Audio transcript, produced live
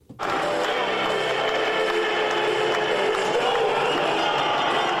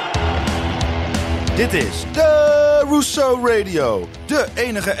Dit is de Rousseau Radio. De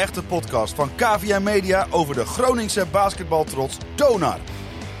enige echte podcast van KVM Media over de Groningse basketbaltrots Donar.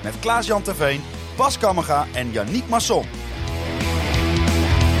 Met Klaas-Jan Terveen, Bas Kammerga en Yannick Masson.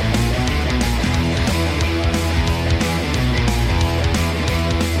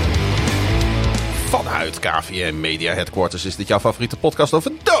 Vanuit KVM Media Headquarters is dit jouw favoriete podcast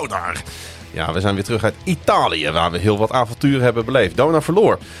over Donar. Ja, we zijn weer terug uit Italië, waar we heel wat avonturen hebben beleefd. Donar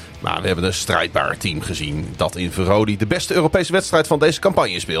verloor, maar we hebben een strijdbaar team gezien dat in Verodi de beste Europese wedstrijd van deze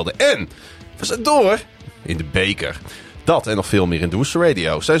campagne speelde. En we zijn door in de beker. Dat en nog veel meer in de Rousseau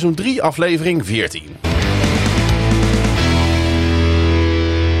Radio. Seizoen 3, aflevering 14.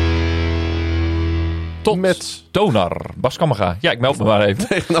 Tot met Donar, Bas Kammerga. Ja, ik meld me maar even.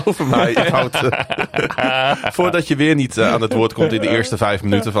 Tegenover mij. Voordat je weer niet aan het woord komt in de eerste 5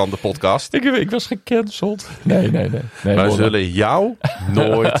 minuten van de podcast. Ik was gecanceld. Nee. Wij zullen jou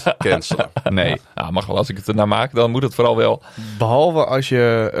nooit cancelen. Nee. Nou, mag wel. Als ik het ernaar maak, dan moet het vooral wel. Behalve als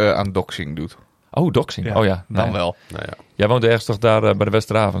je aan doxing doet. Oh, doxing. Ja, oh ja. Dan nee. wel. Nou ja. Jij woont ergens toch daar bij de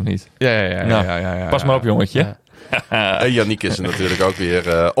Westeravond, niet? Ja. Pas maar op, jongetje. Ja. En Yannick is er natuurlijk ook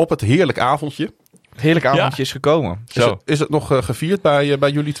weer op het heerlijk avondje. Heerlijk avondje is gekomen. Is het nog gevierd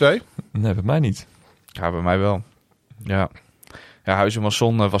bij jullie twee? Nee, bij mij niet. Ja, bij mij wel. Ja, Huizen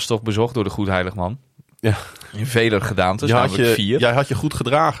Masson was toch bezocht door de Goedheiligman. Ja. In vele gedaantes, namelijk 4. Jij had je goed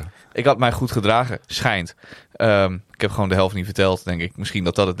gedragen. Ik had mij goed gedragen, schijnt. Ik heb gewoon de helft niet verteld, denk ik. Misschien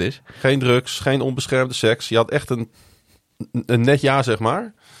dat het is. Geen drugs, geen onbeschermde seks. Je had echt een net jaar, zeg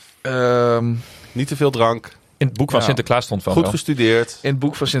maar. Niet te veel drank. In het boek van Sinterklaas stond van goed wel. gestudeerd. In het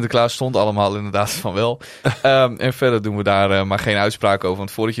boek van Sinterklaas stond allemaal inderdaad van wel. En verder doen we daar maar geen uitspraak over.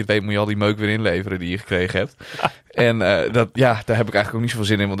 Want voordat je het weet moet je al die meuk weer inleveren die je gekregen hebt. En daar heb ik eigenlijk ook niet zoveel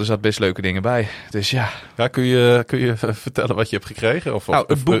zin in. Want er zat best leuke dingen bij. Dus ja. Kun je vertellen wat je hebt gekregen? Of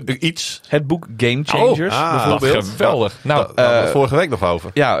het boek, iets? Het boek Game Changers bijvoorbeeld. Geweldig. Nou, daar hadden we vorige week nog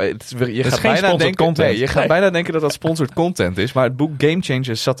over. Ja, je gaat bijna denken, content. je gaat bijna denken dat sponsored content is. Maar het boek Game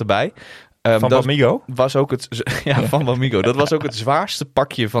Changers zat erbij. Van Bamigo? Was ook van Bamigo. Dat was ook het zwaarste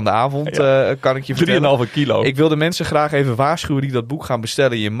pakje van de avond, kan ik je vertellen. 3,5 kilo. Ik wil de mensen graag even waarschuwen die dat boek gaan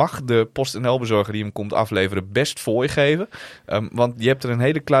bestellen. Je mag de PostNL bezorger die hem komt afleveren best voor je geven. Want je hebt er een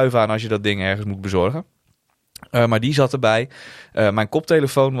hele kluif aan als je dat ding ergens moet bezorgen. Maar die zat erbij. Mijn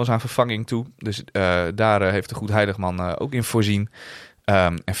koptelefoon was aan vervanging toe. Dus daar heeft de Goedheiligman ook in voorzien.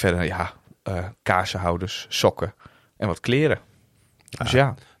 En verder, kaarsenhouders, sokken en wat kleren. Dus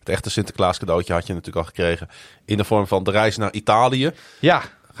ja. Het echte Sinterklaas cadeautje had je natuurlijk al gekregen in de vorm van de reis naar Italië. Ja. Gaan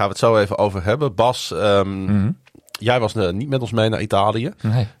we het zo even over hebben. Bas, jij was niet met ons mee naar Italië.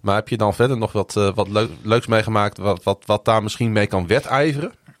 Nee. Maar heb je dan verder nog wat leuks meegemaakt wat daar misschien mee kan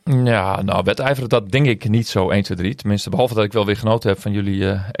wedijveren? Ja, nou, wedijveren, dat denk ik niet zo 1, 2, 3. Tenminste, behalve dat ik wel weer genoten heb van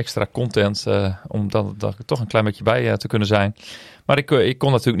jullie extra content. Om dan toch een klein beetje bij te kunnen zijn. Maar ik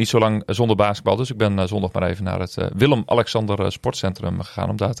kon natuurlijk niet zo lang zonder basketbal. Dus ik ben zondag maar even naar het Willem-Alexander Sportcentrum gegaan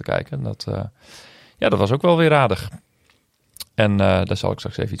om daar te kijken. Dat was ook wel weer aardig. En daar zal ik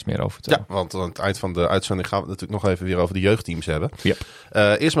straks even iets meer over vertellen. Ja, want aan het eind van de uitzending gaan we het natuurlijk nog even weer over de jeugdteams hebben. Yep.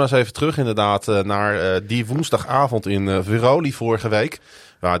 Eerst maar eens even terug inderdaad naar die woensdagavond in Veroli vorige week.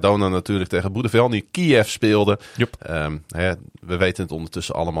 Waar Donar natuurlijk tegen Budevelny Kiev speelde. Yep. We weten het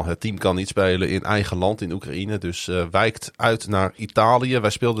ondertussen allemaal. Het team kan niet spelen in eigen land in Oekraïne. Dus wijkt uit naar Italië. Wij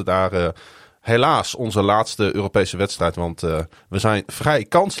speelden daar helaas onze laatste Europese wedstrijd. Want we zijn vrij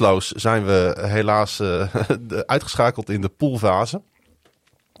kansloos. Zijn we helaas uitgeschakeld in de poolfase.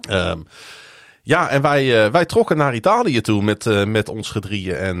 En wij trokken naar Italië toe met ons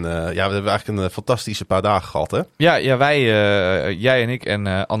gedrieën. En we hebben eigenlijk een fantastische paar dagen gehad, hè? Ja, wij, jij en ik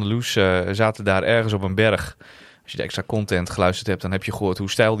en Anneloes zaten daar ergens op een berg. Als je de extra content geluisterd hebt, dan heb je gehoord hoe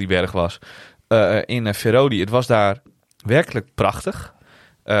steil die berg was. In Verodi. Het was daar werkelijk prachtig.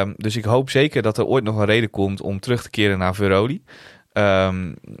 Dus ik hoop zeker dat er ooit nog een reden komt om terug te keren naar Verodi.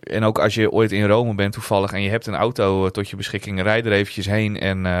 En ook als je ooit in Rome bent toevallig en je hebt een auto tot je beschikking, rijd er eventjes heen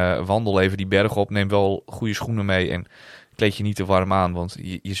en wandel even die berg op. Neem wel goede schoenen mee en kleed je niet te warm aan, want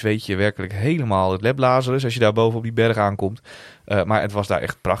je zweet je werkelijk helemaal het Lazarus als je daar boven op die berg aankomt. Maar het was daar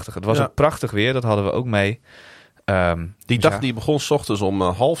echt prachtig. Het was ook prachtig weer, dat hadden we ook mee. Die dag die begon 's ochtends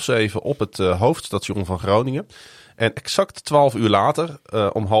om 6:30 op het hoofdstation van Groningen. En exact 12 uur later,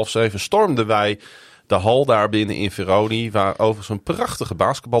 om 6:30, stormden wij de hal daar binnen in Veroni, waar overigens een prachtige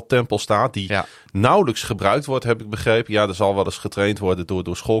basketbaltempel staat, die nauwelijks gebruikt wordt, heb ik begrepen. Ja, er zal wel eens getraind worden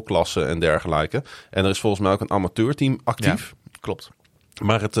door schoolklassen en dergelijke. En er is volgens mij ook een amateurteam actief. Ja, klopt.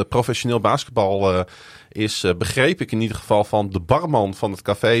 Maar het professioneel basketbal is, begreep ik in ieder geval van de barman van het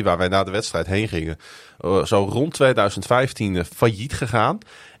café waar wij na de wedstrijd heen gingen, zo rond 2015 failliet gegaan.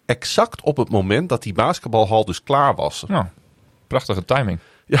 exact op het moment dat die basketbalhal dus klaar was. Nou, prachtige timing.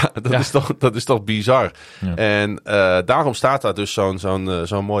 Ja, dat is toch bizar. Ja. En daarom staat daar dus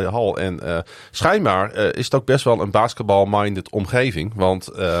zo'n mooie hal. En schijnbaar is het ook best wel een basketball-minded omgeving. Want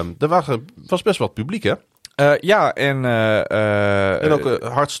er was best wel publiek, hè? En ook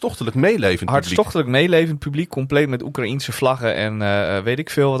hartstochtelijk meelevend publiek. Compleet met Oekraïense vlaggen en weet ik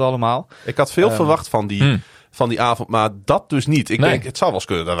veel wat allemaal. Ik had veel verwacht van die avond, maar dat dus niet. Ik denk, het zou wel eens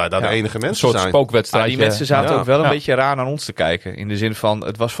kunnen dat wij daar de enige mensen zijn. Een soort spookwedstrijd. Die mensen zaten ook wel een beetje raar naar ons te kijken. In de zin van,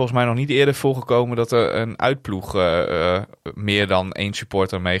 het was volgens mij nog niet eerder voorgekomen dat er een uitploeg meer dan 1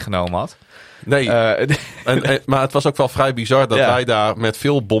 supporter meegenomen had. Nee, maar het was ook wel vrij bizar dat wij daar met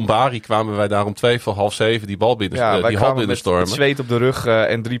veel bombarie kwamen wij daar om 6:45 die bal binnenstormen. Met zweet op de rug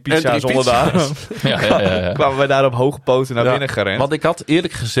en 3 pizza's onder de arm. Kwamen wij daar op hoge poten naar binnen gerend. Want ik had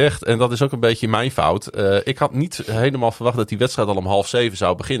eerlijk gezegd, en dat is ook een beetje mijn fout, ik had niet helemaal verwacht dat die wedstrijd al om 6:30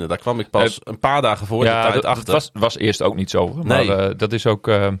 zou beginnen. Daar kwam ik pas een paar dagen voor de tijd achter. Dat was eerst ook niet zo. Maar dat is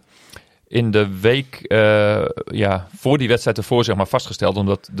ook in de week voor die wedstrijd ervoor zeg maar vastgesteld.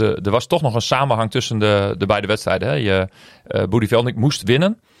 Omdat er was toch nog een samenhang tussen de beide wedstrijden. Hè. Budivelnyk moest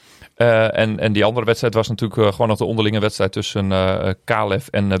winnen. En die andere wedstrijd was natuurlijk gewoon nog de onderlinge wedstrijd tussen Kalev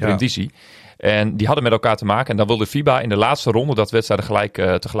en Brindisi. En die hadden met elkaar te maken. En dan wilde FIBA in de laatste ronde dat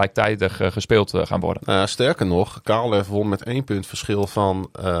wedstrijden tegelijkertijd gespeeld gaan worden. Sterker nog, Kalev won met 1 punt verschil van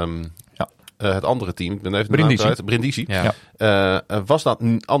het andere team. Ik ben even Brindisi. Ja. Was dat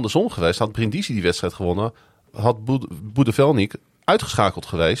andersom geweest, had Brindisi die wedstrijd gewonnen, had Budivelnyk uitgeschakeld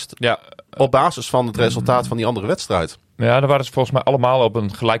geweest. Ja. Op basis van het resultaat van die andere wedstrijd. Ja, daar waren ze volgens mij allemaal op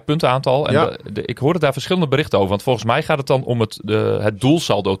een gelijk puntenaantal. En ik hoorde daar verschillende berichten over. Want volgens mij gaat het dan om het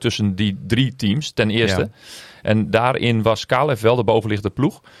doelsaldo tussen die 3 teams ten eerste. Ja. En daarin was Kalev wel de bovenliggende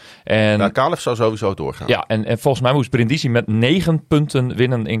ploeg. En Kalev zou sowieso doorgaan. Ja, en volgens mij moest Brindisi met 9 punten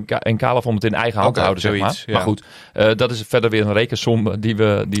winnen in Kalev om het in eigen hand te houden. Zoiets, zeg maar. Maar goed, dat is verder weer een rekensom die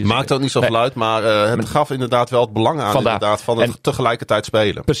maakt ook niet zoveel uit, maar het gaf inderdaad wel het belang aan van het tegelijkertijd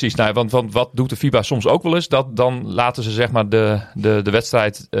spelen. Precies, want wat doet de FIBA soms ook wel eens? Dan laten ze zeg maar de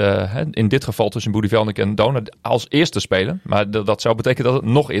wedstrijd, in dit geval tussen Budivelnyk en Donar, als eerste spelen. Maar dat zou betekenen dat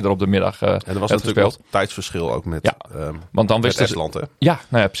het nog eerder op de middag en er was natuurlijk wel tijdsverschil ook met want dan met Estland, hè? Ja,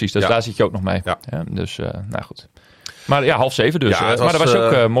 precies. Dus daar zit je ook nog mee. Ja. Dus, goed. Maar 6:30 dus. Maar dat was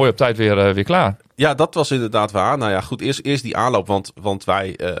ook mooi op tijd weer klaar. Ja, dat was inderdaad waar. Nou ja, goed. Eerst die aanloop. Want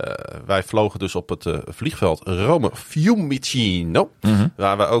wij vlogen dus op het vliegveld Rome Fiumicino. Mm-hmm.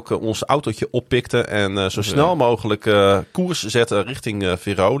 Waar we ook ons autootje oppikten. En zo snel mogelijk koers zetten richting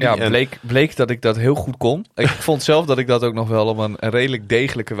Veroli. Ja, bleek dat ik dat heel goed kon. Ik vond zelf dat ik dat ook nog wel op een redelijk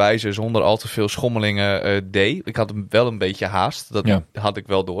degelijke wijze, zonder al te veel schommelingen, deed. Ik had wel een beetje haast. Dat had ik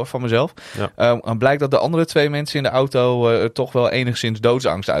wel door van mezelf. Ja. En blijkt dat de andere 2 mensen in de auto toch wel enigszins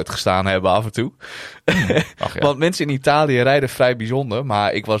doodsangst uitgestaan hebben af en toe. Want mensen in Italië rijden vrij bijzonder.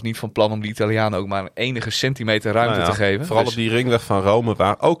 Maar ik was niet van plan om de Italianen ook maar enige centimeter ruimte te geven. Vooral op die ringweg van Rome,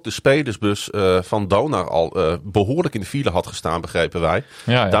 waar ook de spelersbus van Donar al behoorlijk in de file had gestaan, begrepen wij.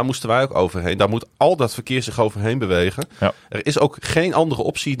 Ja. Daar moesten wij ook overheen. Daar moet al dat verkeer zich overheen bewegen. Ja. Er is ook geen andere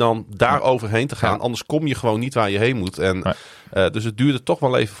optie dan daar overheen te gaan. Anders kom je gewoon niet waar je heen moet. En dus het duurde toch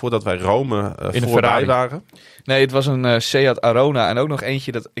wel even voordat wij Rome voorbij waren. Nee, het was een Seat Arona en ook nog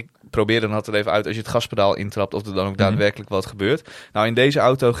eentje dat ik probeerde dan altijd even uit als je het gaspedaal intrapt of er dan ook daadwerkelijk wat gebeurt. Nou, in deze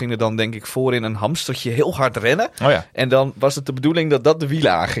auto ging er dan denk ik voorin een hamstertje heel hard rennen. Oh ja. En dan was het de bedoeling dat de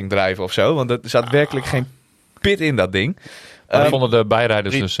wielen aan ging drijven of zo. Want er zat werkelijk geen pit in dat ding. Dat vonden de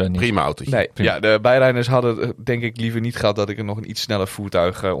bijrijders dus niet. Prima autootje. Nee, prima. Ja, de bijrijders hadden denk ik liever niet gehad dat ik er nog een iets sneller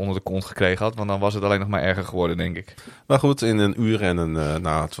voertuig onder de kont gekregen had. Want dan was het alleen nog maar erger geworden, denk ik. Maar goed, in een uur en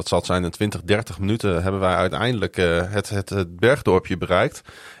wat zal het zijn, in 20, 30 minuten hebben wij uiteindelijk het bergdorpje bereikt.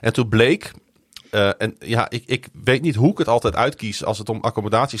 En toen bleek, ik weet niet hoe ik het altijd uitkies als het om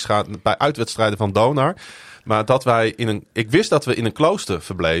accommodaties gaat bij uitwedstrijden van Donar. Maar dat wij ik wist dat we in een klooster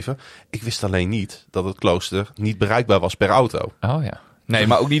verbleven. Ik wist alleen niet dat het klooster niet bereikbaar was per auto. Oh ja. Nee,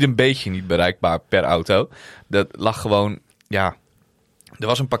 maar ook niet een beetje niet bereikbaar per auto. Dat lag gewoon, er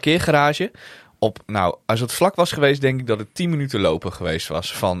was een parkeergarage. Als het vlak was geweest, denk ik dat het 10 minuten lopen geweest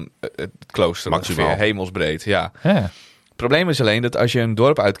was van het klooster. Maximaal. Ongeveer, hemelsbreed, ja. Het probleem is alleen dat als je een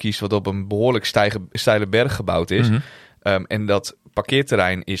dorp uitkiest wat op een behoorlijk steile berg gebouwd is. Mm-hmm. En dat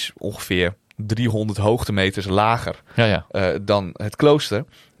parkeerterrein is ongeveer 300 hoogtemeters lager Ja. dan het klooster.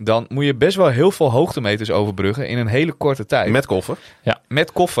 Dan moet je best wel heel veel hoogtemeters overbruggen in een hele korte tijd.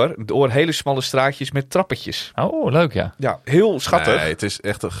 Met koffer, door hele smalle straatjes met trappetjes. Oh, leuk, ja. Ja, heel schattig. Nee, het is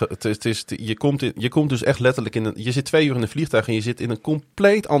echt... Je komt dus echt letterlijk in je zit 2 uur in een vliegtuig en je zit in een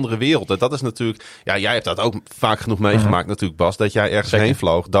compleet andere wereld. En dat is natuurlijk... Ja, jij hebt dat ook vaak genoeg meegemaakt natuurlijk, Bas. Dat jij ergens heen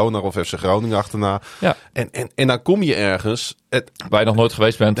vloog. Donar of FC Groningen achterna. Ja. En dan kom je ergens... Waar je nog nooit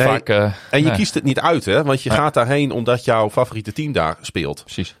geweest bent, Nee, vaak... en je kiest het niet uit, hè? Want je gaat daarheen omdat jouw favoriete team daar speelt.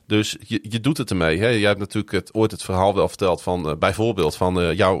 Precies. Dus je doet het ermee. Hè? Jij hebt natuurlijk ooit het verhaal wel verteld van bijvoorbeeld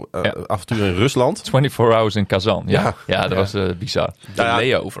van jouw avontuur in Rusland. 24 Hours in Kazan. Ja, dat was bizar. De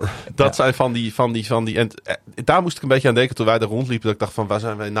layover. Dat zijn van die. En daar moest ik een beetje aan denken toen wij daar rondliepen. Dat ik dacht van, waar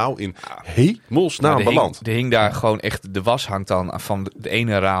zijn wij nou in hemelsnaam beland? Er hing daar gewoon echt... De was hangt dan van de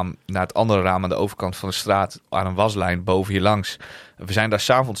ene raam naar het andere raam aan de overkant van de straat aan een waslijn boven je langs. We zijn daar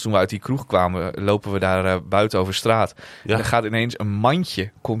s'avonds, toen we uit die kroeg kwamen, lopen we daar buiten over straat. Ja. En dan gaat ineens een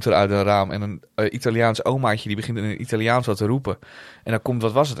mandje, komt er uit een raam. En een Italiaans omaatje, die begint in het Italiaans wat te roepen. En dan komt,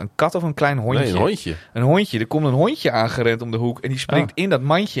 wat was het, een kat of een klein hondje? Nee, een hondje. Een hondje. Er komt een hondje aangerend om de hoek. En die springt in dat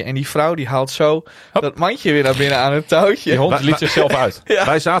mandje. En die vrouw die haalt zo dat mandje weer naar binnen aan het touwtje. Die hond liet zichzelf uit. Ja.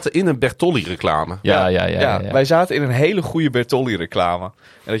 Wij zaten in een Bertolli-reclame. Ja. Wij zaten in een hele goede Bertolli-reclame.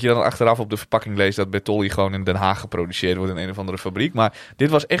 En dat je dan achteraf op de verpakking leest dat Bertolli gewoon in Den Haag geproduceerd wordt in een of andere fabriek. Maar dit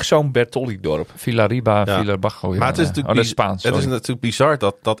was echt zo'n Bertolli-dorp. Villa Riba, Villa Bajo. Maar het is natuurlijk, dat is Spaans. het is natuurlijk bizar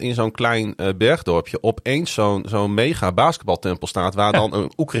dat in zo'n klein bergdorpje opeens zo'n mega basketbaltempel staat waar dan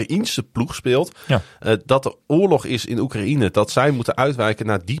een Oekraïense ploeg speelt. Ja. Dat er oorlog is in Oekraïne, dat zij moeten uitwijken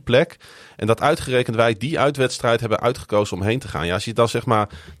naar die plek. En dat uitgerekend wij die uitwedstrijd hebben uitgekozen om heen te gaan. Ja, als je dan zeg maar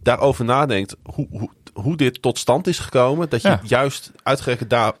daarover nadenkt hoe dit tot stand is gekomen, dat je juist uitgerekend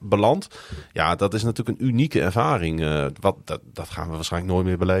daar belandt. Ja, dat is natuurlijk een unieke ervaring. Dat gaan we waarschijnlijk nooit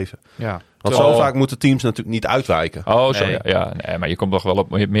meer beleven. Ja. Want zo vaak moeten teams natuurlijk niet uitwijken. Oh, zo nee, maar je komt nog wel op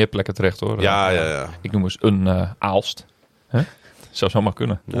meer plekken terecht, hoor. Ja. Ik noem eens een Aalst. Huh? Zou zomaar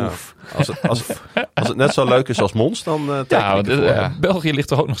kunnen. Ja. Als het net zo leuk is als Mons, dan België ligt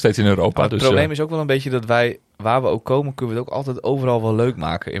toch ook nog steeds in Europa. Maar het dus, probleem is ook wel een beetje dat wij, waar we ook komen, kunnen we het ook altijd overal wel leuk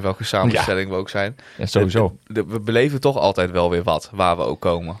maken. In welke samenstelling we ook zijn. Ja, sowieso. We beleven toch altijd wel weer wat, waar we ook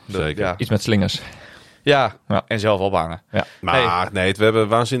komen. Zeker. Ja. Iets met slingers. Ja, en zelf ophangen. Ja. Maar nee, we hebben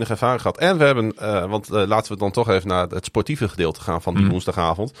waanzinnige ervaring gehad. En we hebben, laten we dan toch even naar het sportieve gedeelte gaan van die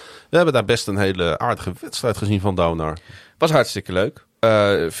woensdagavond. We hebben daar best een hele aardige wedstrijd gezien van Donar. Was hartstikke leuk.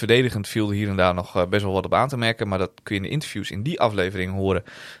 Verdedigend viel er hier en daar nog best wel wat op aan te merken. Maar dat kun je in de interviews in die aflevering horen.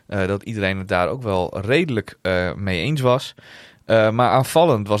 Dat iedereen het daar ook wel redelijk mee eens was. Maar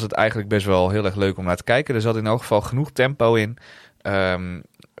aanvallend was het eigenlijk best wel heel erg leuk om naar te kijken. Er zat in elk geval genoeg tempo in.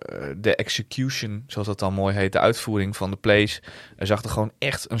 De execution, zoals dat dan mooi heet, de uitvoering van de plays, zag er gewoon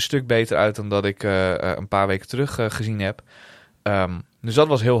echt een stuk beter uit dan dat ik een paar weken terug gezien heb. Dus dat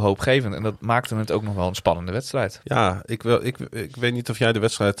was heel hoopgevend en dat maakte het ook nog wel een spannende wedstrijd. Ja, ik weet niet of jij de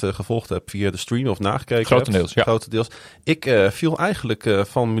wedstrijd gevolgd hebt via de stream of nagekeken Grotendeels, hebt. ja. Grotendeels. Ik viel eigenlijk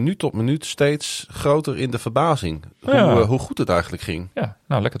van minuut tot minuut steeds groter in de verbazing. Hoe goed het eigenlijk ging. Ja,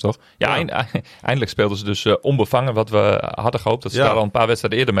 nou lekker toch. Ja, eindelijk speelden ze dus onbevangen, wat we hadden gehoopt. Dat ze daar al een paar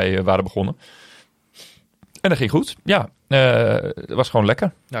wedstrijden eerder mee waren begonnen. En dat ging goed. Ja, het was gewoon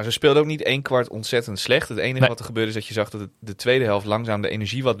lekker. Nou, ze speelden ook niet 1 kwart ontzettend slecht. Het enige wat er gebeurde is dat je zag dat de tweede helft langzaam de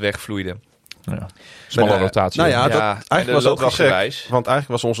energie wat wegvloeide. Ja. Smalle rotatie. Nou ja, eigenlijk was dat wel gek. Wijs. Want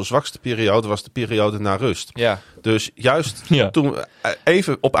eigenlijk was onze zwakste periode de periode na rust. Ja. Dus juist toen we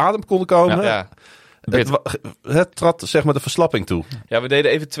even op adem konden komen, het trad zeg maar de verslapping toe. Ja, we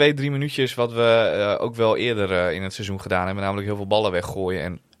deden even 2-3 minuutjes wat we ook wel eerder in het seizoen gedaan hebben. Namelijk heel veel ballen weggooien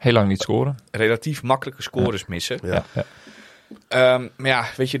en heel lang niet scoren. Relatief makkelijke scores missen. Ja. Maar ja,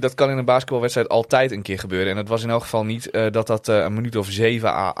 weet je, dat kan in een basketbalwedstrijd altijd een keer gebeuren. En het was in elk geval niet dat een minuut of 7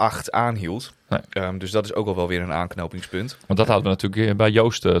 à 8 aanhield. Nee. Dus dat is ook al wel weer een aanknopingspunt. Want dat hadden we natuurlijk bij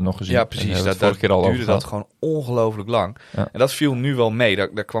Joost nog gezien. Ja, precies. Dat keer al duurde dat gewoon ongelooflijk lang. Ja. En dat viel nu wel mee.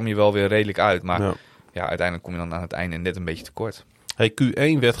 Daar kwam je wel weer redelijk uit. Maar ja, uiteindelijk kom je dan aan het einde net een beetje tekort. Hey,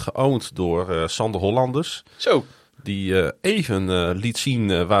 Q1 werd geowned door Sander Hollanders. Zo. Die even liet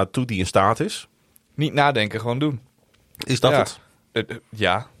zien waartoe die in staat is. Niet nadenken, gewoon doen. Is dat het?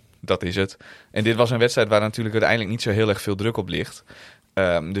 Ja, dat is het. En dit was een wedstrijd waar natuurlijk uiteindelijk niet zo heel erg veel druk op ligt.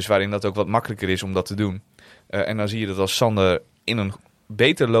 Dus waarin dat ook wat makkelijker is om dat te doen. En dan zie je dat als Sander in een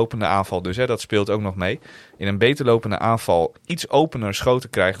beter lopende aanval, dus dat speelt ook nog mee. In een beter lopende aanval iets opener schoten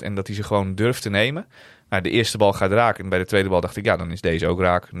krijgt en dat hij ze gewoon durft te nemen. Nou, de eerste bal gaat raak en bij de tweede bal dacht ik, ja, dan is deze ook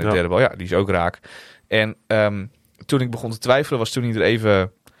raak. En de derde bal, ja, die is ook raak. En toen ik begon te twijfelen was toen hij er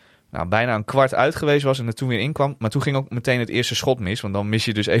even bijna een kwart uit geweest was en er toen weer inkwam. Maar toen ging ook meteen het eerste schot mis, want dan mis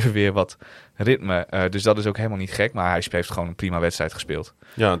je dus even weer wat ritme. Dus dat is ook helemaal niet gek, maar hij heeft gewoon een prima wedstrijd gespeeld.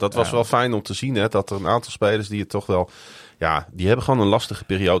 Ja, dat was wel fijn om te zien, hè, dat er een aantal spelers die het toch wel... Ja, die hebben gewoon een lastige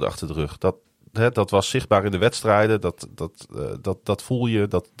periode achter de rug. Dat was zichtbaar in de wedstrijden, dat voel je,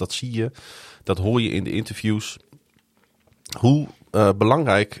 dat zie je. Dat hoor je in de interviews. Hoe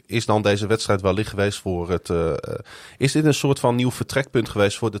belangrijk is dan deze wedstrijd wellicht geweest voor het... is dit een soort van nieuw vertrekpunt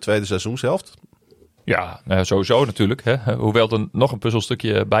geweest voor de tweede seizoenshelft? Ja, sowieso natuurlijk. Hè. Hoewel er nog een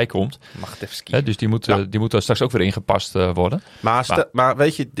puzzelstukje bij komt. Magdevski. Dus die moet er straks ook weer ingepast worden. Maar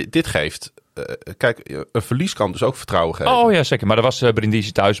weet je, dit geeft... kijk, een verlies kan dus ook vertrouwen geven. Oh ja, zeker. Maar dat was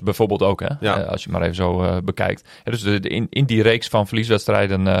Brindisi thuis bijvoorbeeld ook. Hè? Ja. Als je maar even zo bekijkt. Dus in die reeks van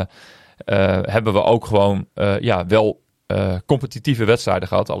verlieswedstrijden hebben we ook gewoon wel competitieve wedstrijden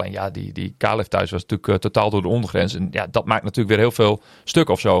gehad. Alleen ja, die Kalev thuis was natuurlijk totaal door de ondergrens. En ja, dat maakt natuurlijk weer heel veel stuk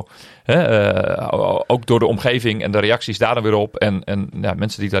of zo. Ook door de omgeving en de reacties daar dan weer op. En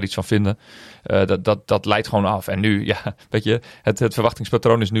mensen die daar iets van vinden. Dat leidt gewoon af. En nu, ja, weet je, het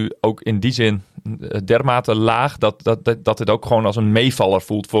verwachtingspatroon is nu ook in die zin dermate laag dat het ook gewoon als een meevaller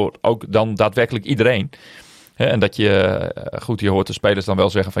voelt voor ook dan daadwerkelijk iedereen. En dat je hoort de spelers dan wel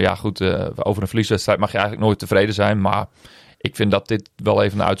zeggen van ja goed, over een verlieswedstrijd mag je eigenlijk nooit tevreden zijn. Maar ik vind dat dit wel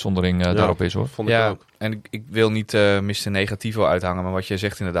even een uitzondering daarop is hoor. Vond ik ook. En ik wil niet Mr. Negativo uithangen, maar wat jij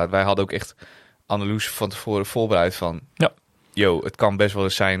zegt inderdaad. Wij hadden ook echt Anneloes van tevoren voorbereid van... Ja. Het kan best wel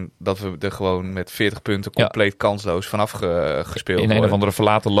eens zijn dat we er gewoon met 40 punten compleet kansloos vanaf gespeeld worden. In een of andere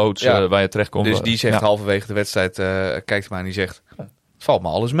verlaten loods waar je terechtkomt. Dus die zegt halverwege de wedstrijd, kijkt maar en die zegt, het valt me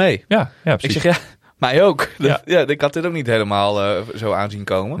alles mee. Ja, precies. Ik zeg mij ook. Ik had dit ook niet helemaal zo aanzien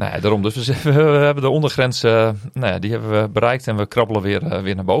komen. Nee, daarom. Dus we hebben de ondergrens, die hebben we bereikt en we krabbelen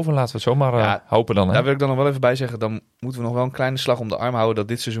weer naar boven. Laten we het zomaar hopen dan. Hè? Daar wil ik dan nog wel even bij zeggen, dan moeten we nog wel een kleine slag om de arm houden dat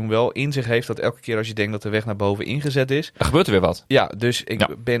dit seizoen wel in zich heeft dat elke keer als je denkt dat de weg naar boven ingezet is. Er gebeurt er weer wat. Ja, dus ik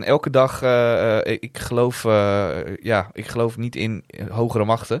ben elke dag, ik geloof niet in hogere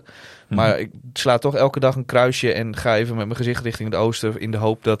machten. Maar ik sla toch elke dag een kruisje en ga even met mijn gezicht richting het oosten in de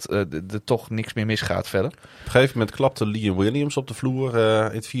hoop dat er toch niks meer misgaat verder. Op een gegeven moment klapte Liam Williams op de vloer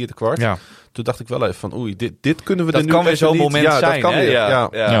in het vierde kwart. Ja. Toen dacht ik wel even van oei, dit kunnen we dat er nu kan weer zo'n moment zijn. Dat kan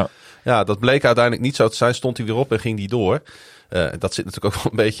Hè? Ja, dat bleek uiteindelijk niet zo te zijn. Stond hij weer op en ging hij door. Dat zit natuurlijk ook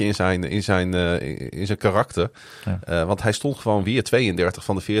wel een beetje in zijn karakter. Ja. Want hij stond gewoon weer 32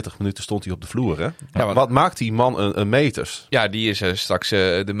 van de 40 minuten stond hij op de vloer. Hè? Ja, wat maakt die man een meters? Ja, die is straks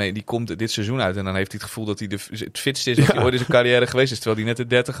die komt dit seizoen uit. En dan heeft hij het gevoel dat hij het fitste is wat hij ooit in zijn carrière geweest is. Terwijl hij net de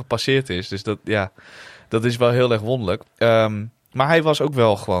 30 gepasseerd is. Dus dat is wel heel erg wonderlijk. Maar hij was ook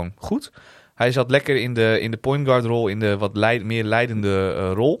wel gewoon goed. Hij zat lekker in de point guard rol, in de wat meer leidende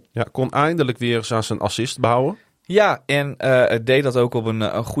rol. Ja, kon eindelijk weer eens aan zijn assist bouwen. Ja, en het deed dat ook op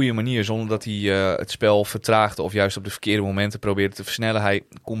een goede manier, zonder dat hij het spel vertraagde of juist op de verkeerde momenten probeerde te versnellen. Hij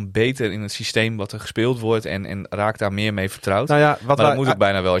komt beter in het systeem wat er gespeeld wordt en raakt daar meer mee vertrouwd. Nou ja, maar dat moet ook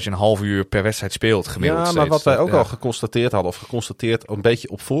bijna wel als je een half uur per wedstrijd speelt gemiddeld. Ja, maar wat wij ook al geconstateerd een beetje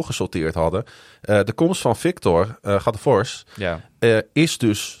op voorgesorteerd hadden. De komst van Victor Gatefors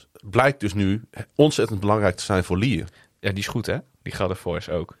blijkt dus nu ontzettend belangrijk te zijn voor Lier. Ja, die is goed hè, die Gatefors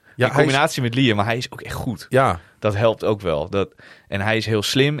ook. Ja, in combinatie met Lier, maar hij is ook echt goed. Ja. Dat helpt ook wel. En hij is heel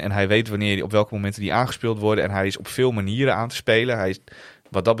slim en hij weet op welke momenten die aangespeeld worden. En hij is op veel manieren aan te spelen. Hij is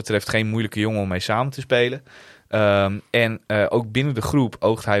wat dat betreft geen moeilijke jongen om mee samen te spelen. Ook binnen de groep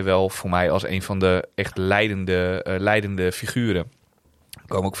oogt hij wel voor mij als een van de echt leidende figuren.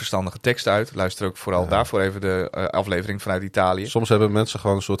 Er komen ook verstandige teksten uit. Luister ook vooral daarvoor even de aflevering vanuit Italië. Soms hebben mensen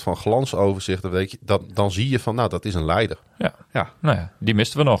gewoon een soort van glansoverzicht. Dan zie je van, nou, dat is een leider. Ja. Nou ja, die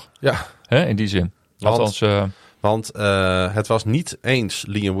misten we nog. Ja. In die zin. Want het was niet eens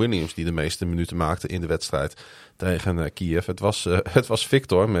Liam Williams die de meeste minuten maakte in de wedstrijd tegen Kiev. Het was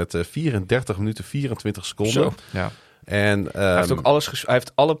Victor met 34 minuten 24 seconden. Zo. Ja. En, hij heeft ook hij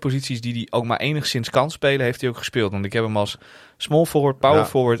heeft alle posities die hij ook maar enigszins kan spelen, heeft hij ook gespeeld. Want ik heb hem als small forward, power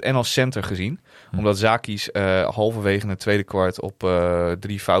forward en als center gezien. Omdat Zakis halverwege het tweede kwart op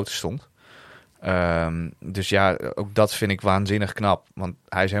 3 fouten stond. Dus ja, ook dat vind ik waanzinnig knap. Want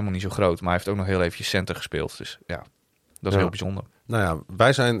hij is helemaal niet zo groot, maar hij heeft ook nog heel eventjes center gespeeld. Dus ja, dat is heel bijzonder. Nou ja,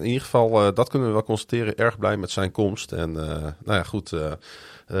 wij zijn in ieder geval, dat kunnen we wel constateren, erg blij met zijn komst. En goed,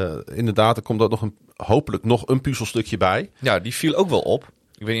 inderdaad, er komt ook hopelijk nog een puzzelstukje bij. Ja, die viel ook wel op.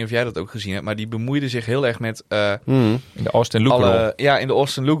 Ik weet niet of jij dat ook gezien hebt, maar die bemoeide zich heel erg met... in de Austin Luke rol. Ja, in de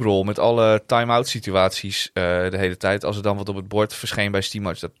Austin Luke rol. Met alle time-out situaties de hele tijd. Als er dan wat op het bord verscheen bij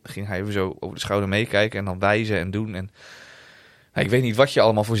Steammatch, dat ging hij even zo over de schouder meekijken en dan wijzen en doen. En ik weet niet wat je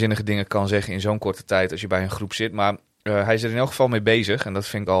allemaal voor zinnige dingen kan zeggen in zo'n korte tijd als je bij een groep zit. Maar hij is er in elk geval mee bezig. En dat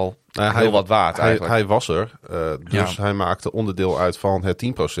vind ik al heel wat waard eigenlijk. Hij was er. Dus hij maakte onderdeel uit van het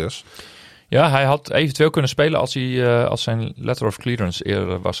teamproces. Ja, hij had eventueel kunnen spelen als zijn letter of clearance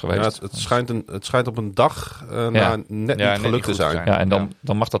eerder was geweest. Ja, het schijnt op een dag net niet gelukt te zijn. Ja, en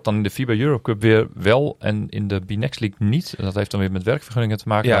dan mag dat dan in de FIBA Europe Cup weer wel en in de B-Next League niet. Dat heeft dan weer met werkvergunningen te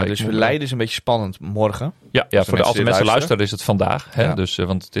maken. Ja, dus Leiden is een beetje spannend morgen. Ja, als de mensen luisteren is het vandaag. Hè? Ja. Dus,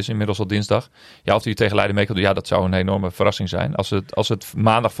 want het is inmiddels al dinsdag. Ja, of hij tegen Leiden mee kan doen, dat zou een enorme verrassing zijn. Als het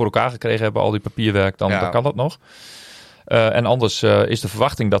maandag voor elkaar gekregen hebben, al die papierwerk, dan kan dat nog. En anders is de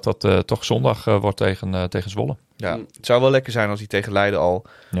verwachting dat dat toch zondag wordt tegen Zwolle. Ja, het zou wel lekker zijn als hij tegen Leiden al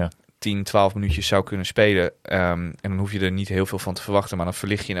 10, 12 minuutjes zou kunnen spelen. En dan hoef je er niet heel veel van te verwachten. Maar dan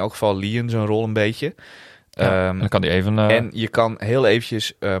verlicht je in elk geval Lien zijn rol een beetje. En dan kan hij even... En je kan heel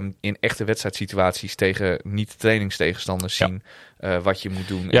eventjes in echte wedstrijdsituaties tegen niet-trainingstegenstanders zien wat je moet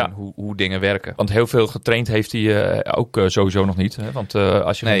doen en hoe dingen werken. Want heel veel getraind heeft hij ook sowieso nog niet. Hè? Want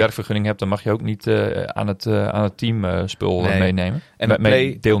als je een werkvergunning hebt, dan mag je ook niet aan het teamspul meenemen.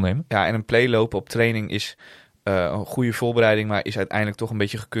 En deelnemen. Ja, en een play lopen op training is... een goede voorbereiding, maar is uiteindelijk toch een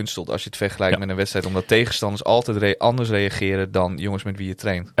beetje gekunsteld als je het vergelijkt met een wedstrijd. Omdat tegenstanders altijd anders reageren dan jongens met wie je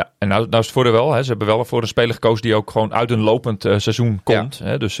traint. Ja, en nou is het voordeel wel. Hè, ze hebben wel voor een speler gekozen die ook gewoon uit een lopend seizoen komt. Ja.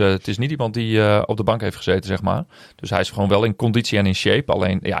 Hè, dus het is niet iemand die op de bank heeft gezeten, zeg maar. Dus hij is gewoon wel in conditie en in shape.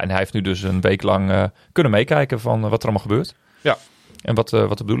 Alleen, en hij heeft nu dus een week lang kunnen meekijken van wat er allemaal gebeurt. Ja. En wat de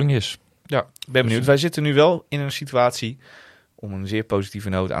bedoeling is. Ja, ik ben benieuwd. Wij zitten nu wel in een situatie, om een zeer positieve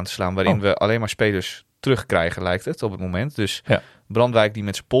noot aan te slaan, waarin we alleen maar spelers terugkrijgen, lijkt het op het moment. Dus Brandwijk die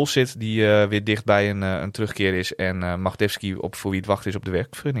met zijn pols zit, die weer dicht bij een terugkeer is. En Magdevski voor wie het wachten is op de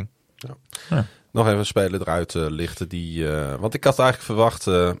werkvergunning. Ja. Nog even een speler eruit lichten. Want ik had eigenlijk verwacht,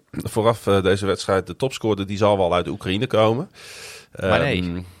 vooraf deze wedstrijd, de topscorer die zal wel uit de Oekraïne komen. Maar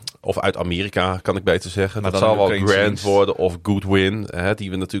nee. Of uit Amerika, kan ik beter zeggen. Maar dat zal wel Grant worden of Goodwin. Die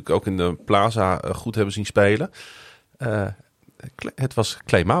we natuurlijk ook in de Plaza goed hebben zien spelen. Het was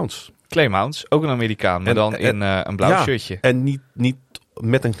Clay Mounts. Clay Mounts, ook een Amerikaan, maar dan in een blauw shirtje. En niet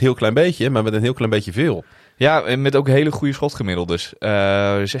met een heel klein beetje, maar met een heel klein beetje veel. Ja, en met ook een hele goede schotgemiddeld dus.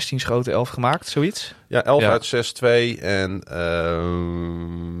 16 schoten, 11 gemaakt, zoiets? Ja, 11 uit 6-2 en...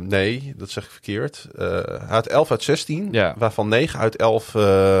 nee, dat zeg ik verkeerd. Hij had 11 uit 16, waarvan 9 uit 11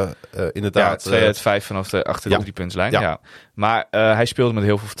 inderdaad... 2 uit 5 vanaf achter de 3-puntslijn. Ja. Maar hij speelde met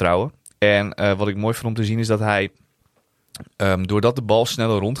heel veel vertrouwen. En wat ik mooi vond om te zien is dat hij... doordat de bal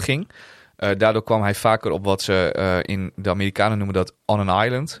sneller rondging, daardoor kwam hij vaker op wat ze in de Amerikanen noemen dat on an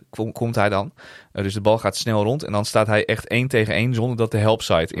island, komt hij dan. Dus de bal gaat snel rond en dan staat hij echt 1 tegen 1 zonder dat de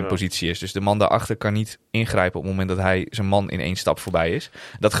helpside in positie is. Dus de man daarachter kan niet ingrijpen op het moment dat hij zijn man in 1 stap voorbij is.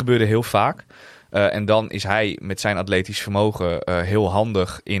 Dat gebeurde heel vaak. En dan is hij met zijn atletisch vermogen heel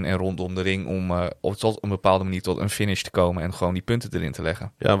handig in en rondom de ring om tot een bepaalde manier tot een finish te komen en gewoon die punten erin te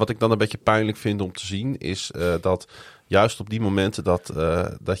leggen. Ja, wat ik dan een beetje pijnlijk vind om te zien is dat juist op die momenten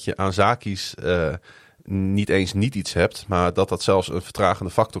dat je aan Zakis niet eens niet iets hebt, maar dat zelfs een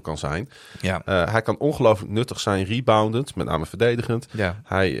vertragende factor kan zijn. Ja. Hij kan ongelooflijk nuttig zijn reboundend, met name verdedigend. Ja.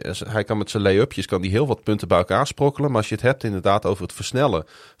 Hij kan met zijn lay-upjes kan die heel wat punten bij elkaar sprokkelen, maar als je het hebt inderdaad over het versnellen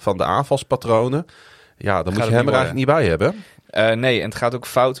van de aanvalspatronen, dan moet je hem er eigenlijk niet bij hebben. Nee, en het gaat ook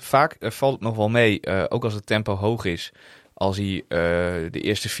fout. Vaak valt het nog wel mee, ook als het tempo hoog is, als hij de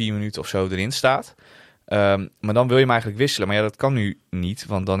eerste 4 minuten of zo erin staat. Maar dan wil je hem eigenlijk wisselen. Maar dat kan nu niet,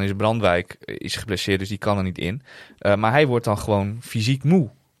 want dan is Brandwijk geblesseerd, dus die kan er niet in. Maar hij wordt dan gewoon fysiek moe.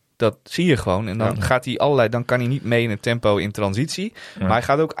 Dat zie je gewoon. En dan gaat hij dan kan hij niet mee in het tempo in transitie. Ja. Maar hij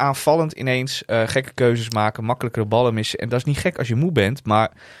gaat ook aanvallend ineens gekke keuzes maken, makkelijkere ballen missen. En dat is niet gek als je moe bent,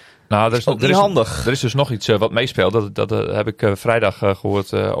 maar... Nou, dat is ook niet handig. Er is dus nog iets wat meespeelt. Dat heb ik vrijdag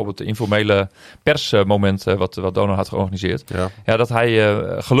gehoord op het informele persmoment wat Donor had georganiseerd. Ja, dat hij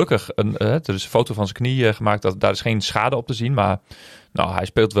gelukkig, er is een foto van zijn knie gemaakt, daar is geen schade op te zien. Maar hij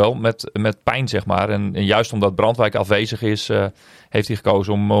speelt wel met pijn, zeg maar. En juist omdat Brandwijk afwezig is, heeft hij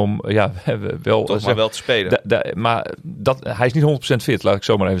gekozen om wel... Toch maar wel te spelen. Maar hij is niet 100% fit, laat ik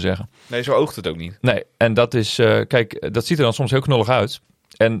zo maar even zeggen. Nee, zo oogt het ook niet. Nee, en dat is... kijk, dat ziet er dan soms heel knullig uit.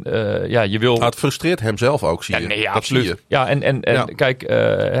 En je wil... Maar het frustreert hem zelf ook, zie je. Nee, ja, absoluut. Zie je. Ja, en kijk,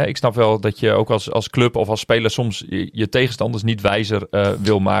 ik snap wel dat je ook als club of als speler soms je tegenstanders niet wijzer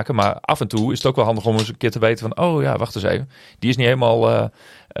wil maken. Maar af en toe is het ook wel handig om eens een keer te weten van, wacht eens even. Die is niet helemaal 100%.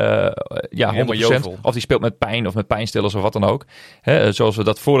 Of die speelt met pijn of met pijnstillers of wat dan ook. Zoals we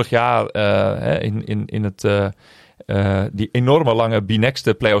dat vorig jaar in het... die enorme lange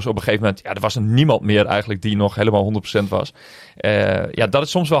B-Next playoffs op een gegeven moment... er was er niemand meer eigenlijk die nog helemaal 100% was. Dat is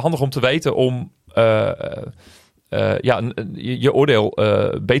soms wel handig om te weten om je oordeel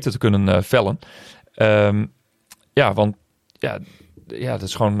beter te kunnen vellen. Ja, want dat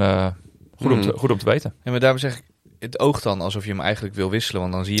is gewoon goed om te weten. En maar daarom zeg ik, het oogt dan alsof je hem eigenlijk wil wisselen.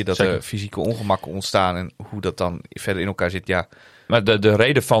 Want dan zie je dat er fysieke ongemakken ontstaan. En hoe dat dan verder in elkaar zit, ja. Maar de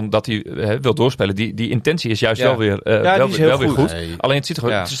reden van dat hij wil doorspelen, die intentie is juist wel weer goed. Nee. Alleen het ziet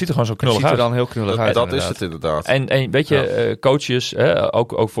er gewoon zo knullig uit. Het ziet er dan heel knullig uit. Dat is het inderdaad. En weet je, coaches,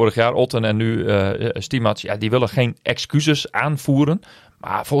 ook vorig jaar Otten en nu Stimac, die willen geen excuses aanvoeren.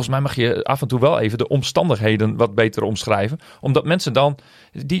 Maar volgens mij mag je af en toe wel even de omstandigheden wat beter omschrijven. Omdat mensen dan,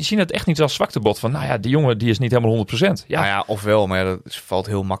 die zien het echt niet als zwaktebod. Van die jongen die is niet helemaal 100%. Ja. Nou ja, ofwel, maar dat valt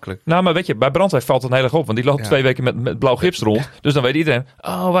heel makkelijk. Nou, maar weet je, bij Brandwijk valt het heel erg op. Want die loopt 2 weken met blauw gips rond. Dus dan weet iedereen,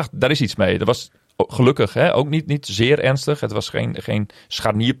 wacht, daar is iets mee. Dat was gelukkig ook niet zeer ernstig. Het was geen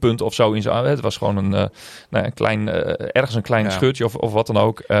scharnierpunt of zo. Het was gewoon een klein scheurtje of wat dan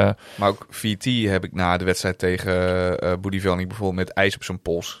ook. Maar ook VT heb ik na de wedstrijd tegen Boudievelnik bijvoorbeeld met ijs op zijn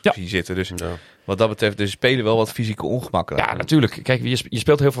pols zien zitten. Dus wat dat betreft, er spelen wel wat fysieke ongemakken. Ja, natuurlijk. Kijk, je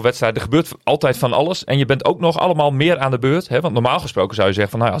speelt heel veel wedstrijden. Er gebeurt altijd van alles. En je bent ook nog allemaal meer aan de beurt. Hè? Want normaal gesproken zou je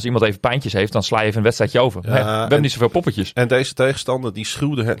zeggen van, als iemand even pijntjes heeft, dan sla je even een wedstrijdje over. We hebben niet zoveel poppetjes. En deze tegenstander, die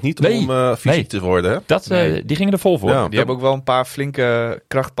schuwde het niet om fysiek te worden. Hè? Die gingen er vol voor. Ja. Die hebben ook wel een paar flinke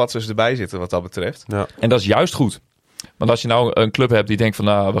krachtpatsers erbij zitten wat dat betreft. Ja. En dat is juist goed. Want als je nou een club hebt die denkt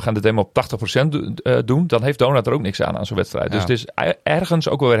van we gaan dit helemaal op 80% doen, dan heeft Donar er ook niks aan zo'n wedstrijd. Ja. Dus het is ergens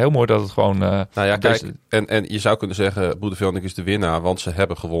ook wel weer heel mooi dat het gewoon... kijk, en je zou kunnen zeggen, Boudievelnik is de winnaar, want ze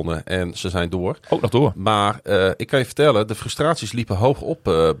hebben gewonnen en ze zijn door. Ook nog door. Maar ik kan je vertellen, de frustraties liepen hoog op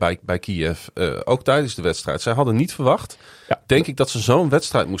bij Kiev. Ook tijdens de wedstrijd. Zij hadden niet verwacht, denk ik, dat ze zo'n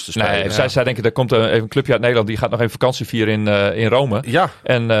wedstrijd moesten spelen. Nee, zij denken, er komt even een clubje uit Nederland, die gaat nog even vakantie vieren in Rome. Ja.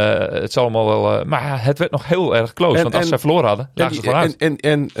 En het zal allemaal wel... maar het werd nog heel erg close, want als zij verloren hadden, lagen ze vooruit.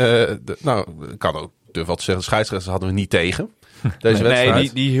 Ik kan ook durf wat te zeggen, scheidsrechters hadden we niet tegen. Deze wedstrijd.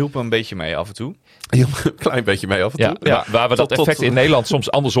 Nee, die hielpen een beetje mee af en toe. Een klein beetje mee af en toe. Ja, waar we dat effect in Nederland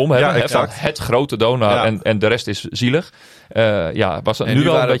soms andersom hebben. Exact. Het grote Donar en de rest is zielig. Was het nu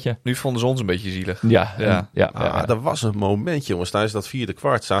wel een beetje... Nu vonden ze ons een beetje zielig. Er was een momentje, jongens. Tijdens dat 4e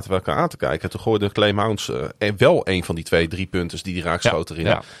kwart zaten we elkaar aan te kijken. Toen gooide Clay Mounts wel een van die 2-3 punten die raakschoten erin.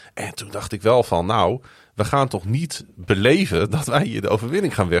 Ja. En toen dacht ik wel van, we gaan toch niet beleven dat wij hier de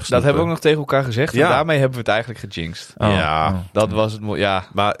overwinning gaan wegsnoepen. Dat hebben we ook nog tegen elkaar gezegd. En daarmee hebben we het eigenlijk gejinxed. Dat was het. Ja.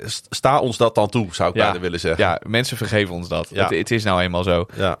 Maar sta ons dat dan toe, zou ik bijna willen zeggen. Ja, mensen vergeven ons dat. Ja. Het is nou eenmaal zo.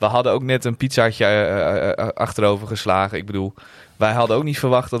 Ja. We hadden ook net een pizzaatje achterover geslagen. Ik bedoel, wij hadden ook niet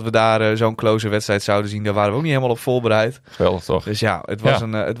verwacht dat we daar zo'n close wedstrijd zouden zien. Daar waren we ook niet helemaal op voorbereid. Geweldig toch? Dus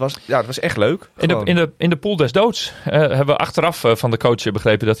het was echt leuk. In de pool des doods hebben we achteraf van de coach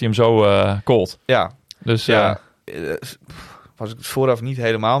begrepen dat hij hem zo called. Ja. Dus was ik het vooraf niet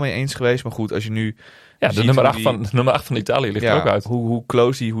helemaal mee eens geweest. Maar goed, als je nu... Ja, de nummer 8 van Italië ligt er ook uit. Hoe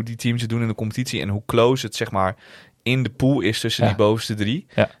close hoe die teams het doen in de competitie. En hoe close het zeg maar in de pool is tussen die bovenste 3.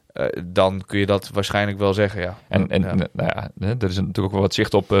 Ja. Dan kun je dat waarschijnlijk wel zeggen, ja. Er is natuurlijk ook wel wat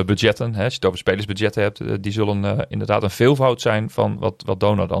zicht op budgetten. Hè. Als je het over spelersbudgetten hebt, die zullen inderdaad een veelvoud zijn van wat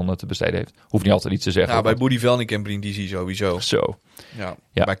Donar dan te besteden heeft. Hoeft niet altijd iets te zeggen. Ja, bij Boudievelnik en Brindisi sowieso. Zo. Ja.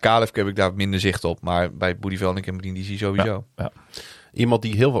 Bij Kalev heb ik daar minder zicht op, maar bij Boudievelnik en Brindisi sowieso. Ja. Iemand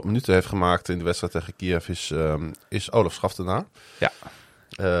die heel wat minuten heeft gemaakt in de wedstrijd tegen Kiev is Olaf Schaftenaar. Ja.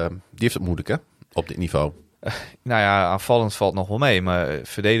 Die heeft het moeilijk, hè, op dit niveau. Aanvallend valt nog wel mee, maar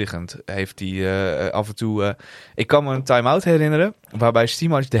verdedigend heeft hij af en toe... ik kan me een time-out herinneren, waarbij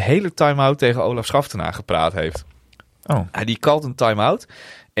Stimac de hele time-out tegen Olaf Schaftenaar gepraat heeft. Die called een time-out.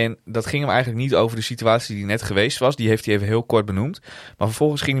 En dat ging hem eigenlijk niet over de situatie die net geweest was. Die heeft hij even heel kort benoemd. Maar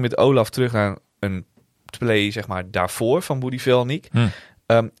vervolgens ging hij met Olaf terug naar een play, zeg maar, daarvoor van Boudievelnik.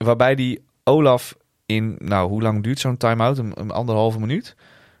 Waarbij die Olaf in, hoe lang duurt zo'n time-out? Een 1,5 minuut?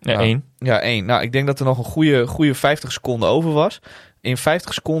 Ja, 1. Ja, 1. Ik denk dat er nog een goede 50 seconden over was. In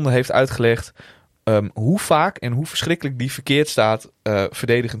 50 seconden heeft uitgelegd hoe vaak en hoe verschrikkelijk die verkeerd staat,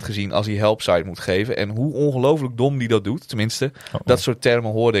 verdedigend gezien, als hij helpside moet geven. En hoe ongelooflijk dom die dat doet. Tenminste, dat soort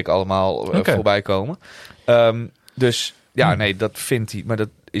termen hoorde ik allemaal voorbij komen. Dat vindt hij. Maar dat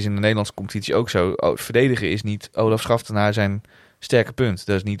is in de Nederlandse competitie ook zo. Verdedigen is niet Olaf Schaftenaar zijn sterke punt.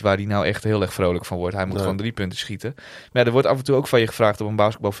 Dat is niet waar hij nou echt heel erg vrolijk van wordt. Hij moet gewoon 3 punten schieten. Maar er wordt af en toe ook van je gevraagd op een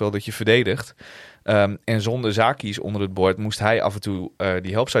basketbalveld dat je verdedigt. En zonder Zakis onder het bord moest hij af en toe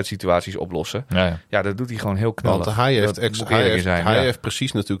die helpside situaties oplossen. Ja, dat doet hij gewoon heel knallig. Want hij heeft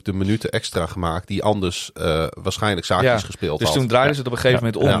precies natuurlijk de minuten extra gemaakt die anders waarschijnlijk Zakis gespeeld had. Dus toen draaiden ze het op een gegeven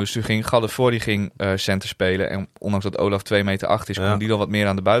moment om. Dus toen ging Gaddevoor center spelen. En ondanks dat Olaf 2,8 meter is, kon die dan wat meer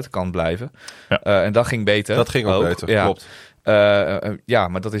aan de buitenkant blijven. En dat ging beter. Dat ging ook beter, klopt.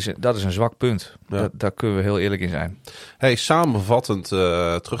 Maar dat is een zwak punt. Ja. Daar kunnen we heel eerlijk in zijn. Hey, samenvattend,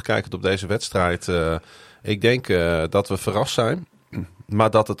 terugkijkend op deze wedstrijd. Ik denk dat we verrast zijn. Maar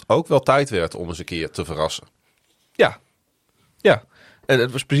dat het ook wel tijd werd om eens een keer te verrassen. Ja.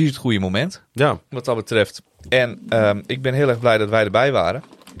 Het was precies het goede moment. Ja. Wat dat betreft. En ik ben heel erg blij dat wij erbij waren.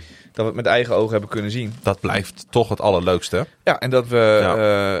 Dat we het met eigen ogen hebben kunnen zien. Dat blijft toch het allerleukste, hè? Ja, en dat we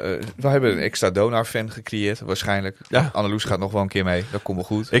hebben een extra Donar-fan gecreëerd, waarschijnlijk. Ja. Anneloes gaat nog wel een keer mee, dat komt wel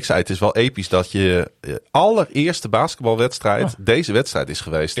goed. Ik zei, het is wel episch dat je allereerste basketbalwedstrijd deze wedstrijd is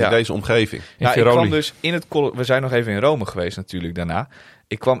geweest. Ja. In deze omgeving. In Ik Veroli. kwam dus we zijn nog even in Rome geweest natuurlijk daarna.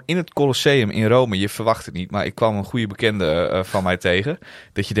 Ik kwam in het Colosseum in Rome, je verwacht het niet, maar ik kwam een goede bekende van mij tegen.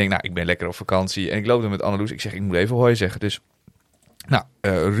 Dat je denkt, nou, ik ben lekker op vakantie. En ik loop er met Anneloes, ik zeg, ik moet even hoi zeggen. Dus,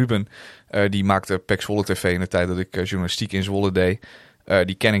 Ruben, die maakte PEC Zwolle TV in de tijd dat ik journalistiek in Zwolle deed.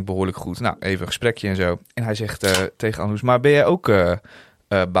 Die ken ik behoorlijk goed. Nou, even een gesprekje en zo. En hij zegt tegen Anneloes, maar ben jij ook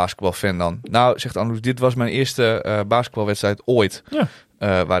basketbalfan dan? Nou, zegt Anneloes, dit was mijn eerste basketbalwedstrijd ooit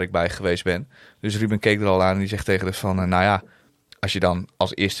waar ik bij geweest ben. Dus Ruben keek er al aan en die zegt tegen de van, als je dan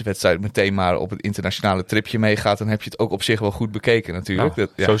als eerste wedstrijd meteen maar op het internationale tripje meegaat, dan heb je het ook op zich wel goed bekeken natuurlijk. Nou,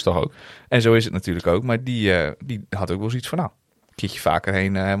 zo is het toch ook. En zo is het natuurlijk ook. Maar die had ook wel zoiets van, een keertje vaker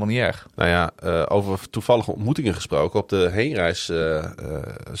heen, helemaal niet erg. Nou ja, over toevallige ontmoetingen gesproken. Op de heenreis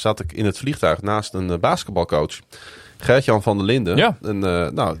zat ik in het vliegtuig naast een basketbalcoach. Gert-Jan van der Linden. Ja.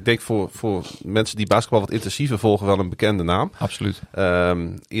 Ik denk voor mensen die basketbal wat intensiever volgen wel een bekende naam. Absoluut.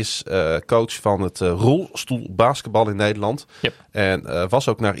 Is coach van het rolstoelbasketbal in Nederland. Yep. En was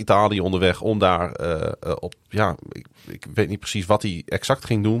ook naar Italië onderweg om daar ik weet niet precies wat hij exact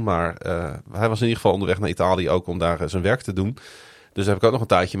ging doen. Maar hij was in ieder geval onderweg naar Italië ook om daar zijn werk te doen. Dus daar heb ik ook nog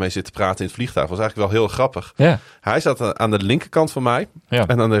een tijdje mee zitten praten in het vliegtuig. Dat was eigenlijk wel heel grappig. Ja. Hij zat aan de linkerkant van mij. Ja.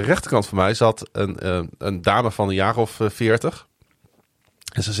 En aan de rechterkant van mij zat een dame van een jaar of 40.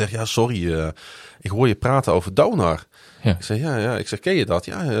 En ze zegt, ja, sorry, ik hoor je praten over Donar. Ja. Ik zeg, ja. Ik zeg, ken je dat?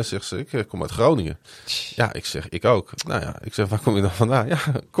 Ja, zegt ze, ik kom uit Groningen. Ja, ik zeg, ik ook. Nou ja, ik zeg, waar kom je dan vandaan? Ja,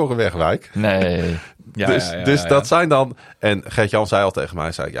 Korrewegwijk. Nee. Dus dat zijn dan... En Gert-Jan zei al tegen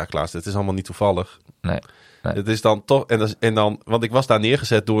mij, zei ik, ja Klaas, dit is allemaal niet toevallig. Nee. Het is dan toch... En dan, want ik was daar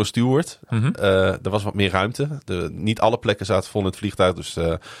neergezet door een steward. Mhm. Er was wat meer ruimte. Niet alle plekken zaten vol in het vliegtuig. Dus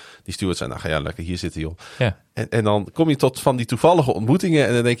die steward zei, nou ga jij lekker hier zitten, joh. Ja. En dan kom je tot van die toevallige ontmoetingen.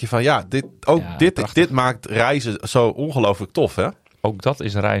 En dan denk je van, ja, dit maakt reizen zo ongelooflijk tof, hè? Ook dat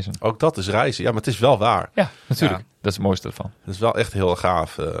is reizen. Ook dat is reizen. Ja, maar het is wel waar. Ja, natuurlijk. Ja. Dat is het mooiste ervan. Het is wel echt heel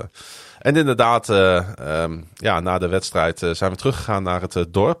gaaf. En inderdaad, na de wedstrijd zijn we teruggegaan naar het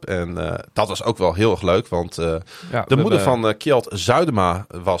dorp. En dat was ook wel heel erg leuk. Want de moeder van Kjeld Zuidema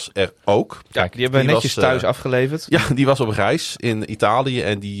was er ook. Kijk, die hebben we netjes was, thuis afgeleverd. Ja, die was op reis in Italië.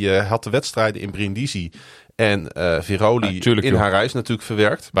 En die had de wedstrijden in Brindisi en Veroli in haar reis natuurlijk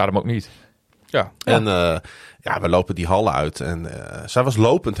verwerkt. Waarom ook niet? Ja. En we lopen die hallen uit. En zij was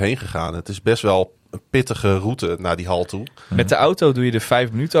lopend heen gegaan. Het is best wel een pittige route naar die hal toe. Met de auto doe je er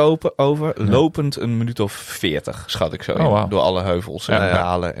 5 minuten over. Lopend een minuut of 40, schat ik zo. Wow. Door alle heuvels en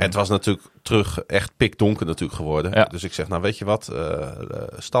dalen. En het was natuurlijk terug echt pikdonker natuurlijk geworden. Ja. Dus ik zeg, nou weet je wat,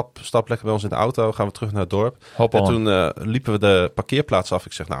 stap lekker bij ons in de auto. Gaan we terug naar het dorp. Hop En on. toen liepen we de parkeerplaats af.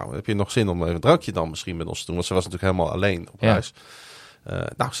 Ik zeg, nou heb je nog zin om even een drankje dan misschien met ons te doen? Want ze was natuurlijk helemaal alleen op Ja. reis.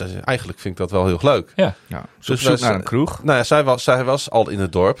 Zei ze, eigenlijk vind ik dat wel heel leuk. Ja. Ja. Dus Zoek naar een kroeg. Nou ja, zij was al in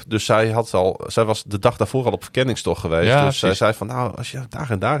het dorp. Dus zij was de dag daarvoor al op verkenningstocht geweest. Ja, dus zij precies. zei van, nou, als je daar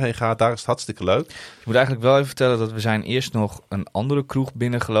en daarheen gaat, daar is het hartstikke leuk. Ik moet eigenlijk wel even vertellen dat we zijn eerst nog een andere kroeg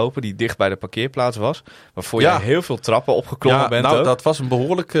binnengelopen die dicht bij de parkeerplaats was. Waarvoor Ja. je heel veel trappen opgeklommen bent ook. dat was een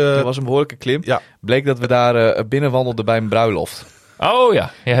behoorlijke... Dat was een behoorlijke klim. Ja. Bleek dat we daar binnenwandelden bij een bruiloft. Oh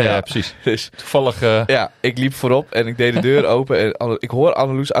ja. Ja, precies. Dus Toevallig... ja, ik liep voorop en ik deed de deur open. En ik hoor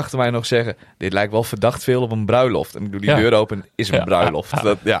Anneloes achter mij nog zeggen, dit lijkt wel verdacht veel op een bruiloft. En ik doe die Ja. deur open en is een Ja. bruiloft.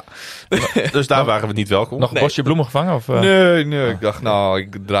 Ja. Dus daar waren we niet welkom. nog een bosje bloemen gevangen? Of, Nee. Ik dacht, nou,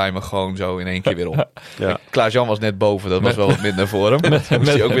 ik draai me gewoon zo in één keer weer om. Ja. Klaas-Jan was net boven, dat was wel wat minder voor hem. Dan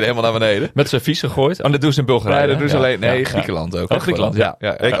moest hij ook weer helemaal naar beneden. Met zijn vies gegooid? Oh, dat doen ze in Bulgarije. Nee, dat doen ze Ja. alleen. Nee, Ja. Griekenland ook. Oh, Griekenland, ja.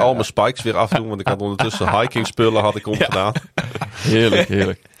 Ik al mijn spikes weer afdoen, want ik had ondertussen hiking spullen had ik omgedaan. Heerlijk,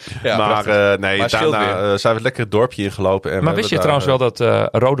 heerlijk. Ja, maar prachtig. Maar scheelt daarna zijn we lekker het dorpje ingelopen. En Maar wist je trouwens wel dat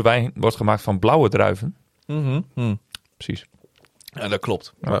rode wijn wordt gemaakt van blauwe druiven? Precies. Ja, dat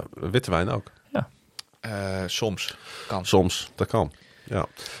klopt. Maar witte wijn ook. Soms. Kan. Soms, dat kan. Ja.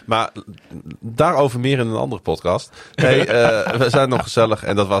 Maar daarover meer in een andere podcast. Nee, we zijn nog gezellig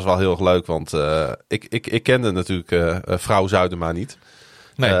en dat was wel heel erg leuk. Want ik kende natuurlijk vrouw Zuidema niet.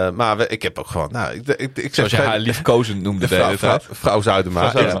 Nee. Maar ik heb ook gewoon... ik Zoals je haar liefkozend noemde de hele tijd. Vrouw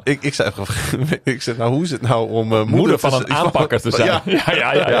Zuidema. Ik zei, nou hoe is het nou om moeder van een aanpakker te zijn?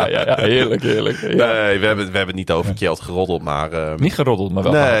 Ja. Heerlijk. Nee, we hebben niet over Kjeld geroddeld, maar... niet geroddeld, maar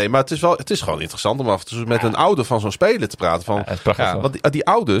wel. Nee, maar het is gewoon interessant om af en toe met een ouder van zo'n speler te praten. Van, het is prachtig. Want die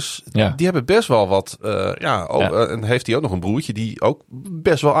ouders, die hebben best wel wat... En heeft hij ook nog een broertje die ook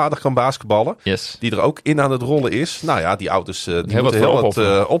best wel aardig kan basketballen. Yes. Die er ook in aan het rollen is. Nou ja, die ouders die moeten heel wat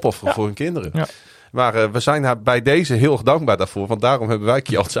opofferen voor hun kinderen. Ja. Maar we zijn bij deze heel erg dankbaar daarvoor. Want daarom hebben wij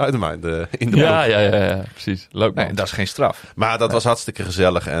Kjeld Zuidema in de Ja, precies. Leuk man. Nee, dat is geen straf. Maar dat was hartstikke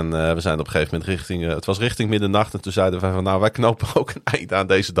gezellig. En we zijn op een gegeven moment het was richting middernacht. En toen zeiden wij van, wij knopen ook een eind aan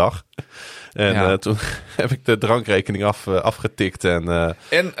deze dag. En toen heb ik de drankrekening afgetikt. En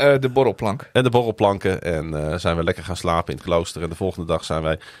de borrelplank. En de borrelplanken. En zijn we lekker gaan slapen in het klooster. En de volgende dag zijn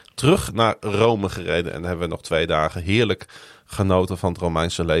wij terug naar Rome gereden. En hebben we nog 2 dagen heerlijk genoten van het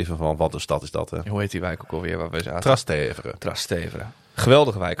Romeinse leven. Van wat een stad is dat, hè? Hoe heet die wijk ook alweer waar we zaten? Trastevere.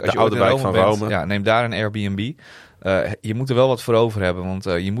 Geweldige wijk. Als de je oude wijk van Rome. Ja, neem daar een Airbnb. Je moet er wel wat voor over hebben. Want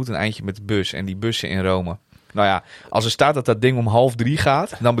je moet een eindje met de bus. En die bussen in Rome. Nou ja, als er staat dat ding om 2:30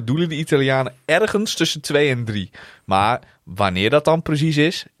 gaat, dan bedoelen de Italianen ergens tussen 2 en 3. Maar wanneer dat dan precies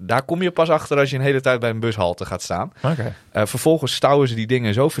is, daar kom je pas achter als je een hele tijd bij een bushalte gaat staan. Okay. Vervolgens stouwen ze die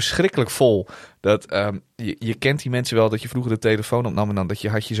dingen zo verschrikkelijk vol. Dat je kent die mensen wel, dat je vroeger de telefoon opnam en dan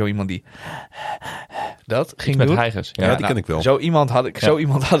had je zo iemand die... Dat ging met doen. Heigers. Ja, die ken ik wel. Zo iemand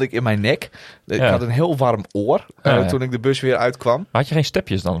had ik in mijn nek. Ik had een heel warm oor toen ik de bus weer uitkwam. Maar had je geen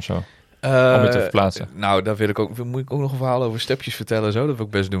stepjes dan of zo? Om je te verplaatsen. Nou, daar moet ik ook nog een verhaal over stepjes vertellen. Zo, dat wil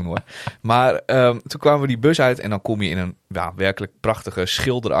ik best doen hoor. Maar toen kwamen we die bus uit en dan kom je in een werkelijk prachtige,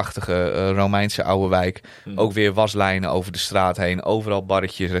 schilderachtige Romeinse oude wijk. Ook weer waslijnen over de straat heen. Overal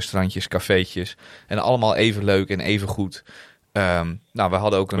barretjes, restaurantjes, cafeetjes. En allemaal even leuk en even goed. We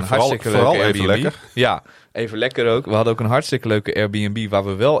hadden ook een hartstikke leuke Airbnb. Even lekker. Ja, even lekker ook. We hadden ook een hartstikke leuke Airbnb waar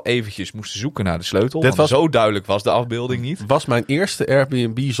we wel eventjes moesten zoeken naar de sleutel. Want zo duidelijk was de afbeelding niet. Was mijn eerste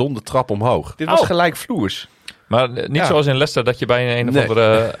Airbnb zonder trap omhoog. Dit was gelijkvloers. Maar niet zoals in Leicester dat je bij een of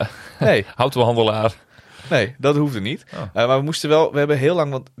andere houthandelaar... Nee, dat hoefde niet. Maar we moesten we hebben heel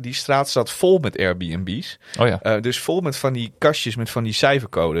lang, want die straat zat vol met Airbnb's. Oh ja. Dus vol met van die kastjes met van die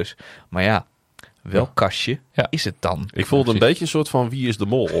cijfercodes. Maar ja, welk kastje is het dan? Ik voelde een beetje een soort van Wie is de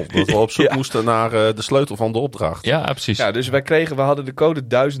Mol? Dat we op zoek moesten naar de sleutel van de opdracht. Ja, precies. Ja, dus we hadden de code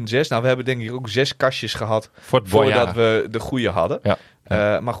 1006. Nou, we hebben denk ik ook 6 kastjes gehad voordat we de goede hadden.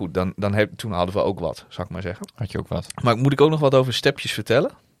 Ja. Maar goed, toen hadden we ook wat, zal ik maar zeggen. Had je ook wat. Maar moet ik ook nog wat over stepjes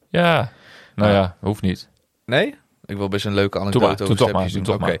vertellen? Ja, hoeft niet. Nee? Ik wil best een leuke anekdote over stepjes doen.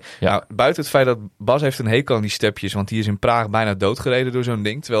 Oké. Ja. Nou, buiten het feit dat Bas heeft een hekel aan die stepjes, want die is in Praag bijna doodgereden door zo'n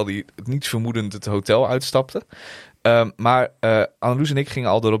ding, terwijl hij het niets vermoedend het hotel uitstapte. Maar Anneloes en ik gingen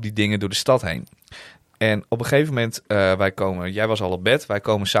al door op die dingen door de stad heen. En op een gegeven moment, jij was al op bed, wij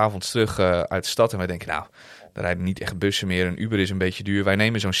komen 's avonds terug uit de stad en wij denken, nou, er rijden niet echt bussen meer, een Uber is een beetje duur. Wij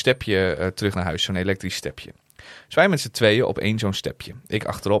nemen zo'n stepje terug naar huis, zo'n elektrisch stepje. Dus wij met z'n tweeën op 1 zo'n stepje. Ik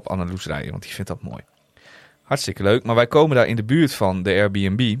achterop, Anneloes rijden, want die vindt dat mooi. Hartstikke leuk, maar wij komen daar in de buurt van de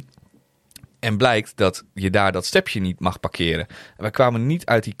Airbnb en blijkt dat je daar dat stepje niet mag parkeren. En wij kwamen niet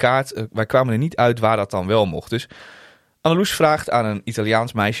uit die kaart, wij kwamen er niet uit waar dat dan wel mocht. Dus Anneloes vraagt aan een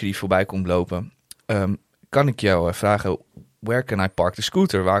Italiaans meisje die voorbij komt lopen, kan ik jou vragen, where can I park the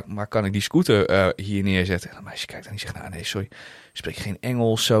scooter? Waar kan ik die scooter hier neerzetten? En dat meisje kijkt en die zegt, nou nee, sorry, ik spreek geen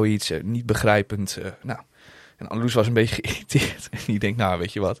Engels, zoiets, niet begrijpend. En Anneloes was een beetje geïrriteerd. En die denkt, nou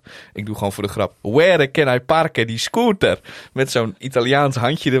weet je wat, ik doe gewoon voor de grap, where can I parken die scooter? Met zo'n Italiaans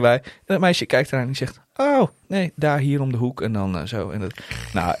handje erbij. En dat meisje kijkt eraan en die zegt, oh nee, daar hier om de hoek en dan zo. En dat,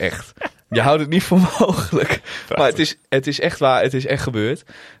 nou echt, je houdt het niet voor mogelijk. Maar het is echt waar, het is echt gebeurd.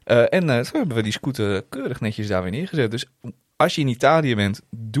 En toen hebben we die scooter keurig netjes daar weer neergezet. Dus als je in Italië bent,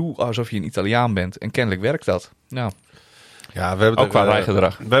 doe alsof je een Italiaan bent. En kennelijk werkt dat. Nou... Ja, we hebben ook qua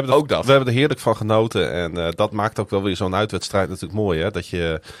rijgedrag. We hebben er heerlijk van genoten. En dat maakt ook wel weer zo'n uitwedstrijd natuurlijk mooi. Hè? Dat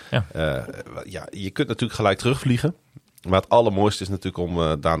je, je kunt natuurlijk gelijk terugvliegen. Maar het allermooiste is natuurlijk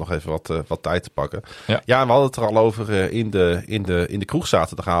om daar nog even wat tijd te pakken. Ja, en we hadden het er al over in de kroeg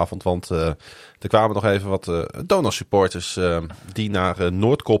zaterdagavond. Want er kwamen nog even wat Donau-supporters die naar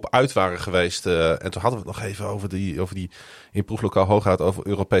Noordkop uit waren geweest. En toen hadden we het nog even over die in proeflokaal Hoograad over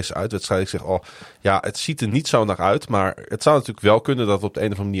Europese uitwedstrijden. Ik zeg, het ziet er niet zo naar uit. Maar het zou natuurlijk wel kunnen dat we op de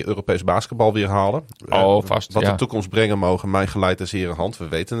een of andere manier Europees basketbal weer halen. Vast. Wat de toekomst brengen mogen, mijn geleid is hier in hand. We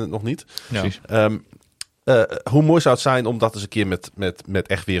weten het nog niet. Precies. Hoe mooi zou het zijn om dat eens een keer met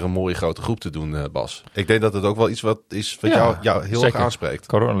echt weer een mooie grote groep te doen, Bas? Ik denk dat het ook wel iets wat jou heel erg aanspreekt.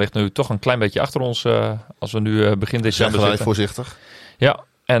 Corona ligt nu toch een klein beetje achter ons als we nu begin december zeggen wij zitten. Voorzichtig. Ja,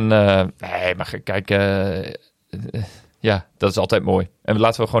 En nee, maar kijk, ja, dat is altijd mooi. En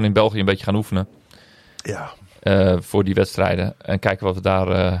laten we gewoon in België een beetje gaan oefenen. Ja. Voor die wedstrijden. En kijken wat we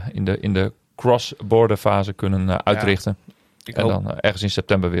daar in de cross-border fase kunnen uitrichten. En dan ergens in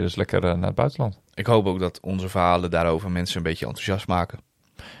september weer eens lekker naar het buitenland. Ik hoop ook dat onze verhalen daarover mensen een beetje enthousiast maken.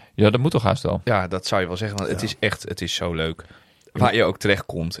 Ja, dat moet toch haast wel. Ja, dat zou je wel zeggen. Want het is zo leuk. Waar je ook terecht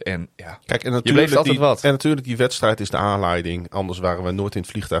komt. En ja, kijk, en je beleeft altijd wat. En natuurlijk, die wedstrijd is de aanleiding. Anders waren we nooit in het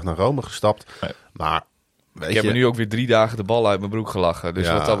vliegtuig naar Rome gestapt. Nee. Maar ik heb me nu ook weer 3 dagen de bal uit mijn broek gelachen. Dus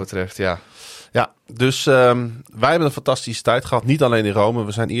wat dat betreft, ja. Ja, dus wij hebben een fantastische tijd gehad. Niet alleen in Rome.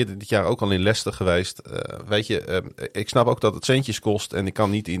 We zijn eerder dit jaar ook al in Leicester geweest. Weet je, ik snap ook dat het centjes kost. En ik kan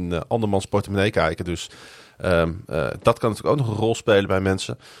niet in andermans portemonnee kijken. Dus dat kan natuurlijk ook nog een rol spelen bij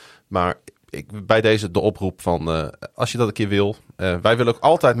mensen. Maar bij deze de oproep van als je dat een keer wil. Wij willen ook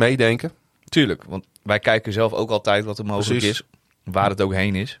altijd meedenken. Tuurlijk, want wij kijken zelf ook altijd wat er mogelijk is. Waar het ook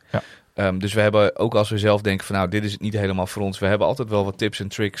heen is. Ja. Dus we hebben ook als we zelf denken van nou, dit is het niet helemaal voor ons. We hebben altijd wel wat tips en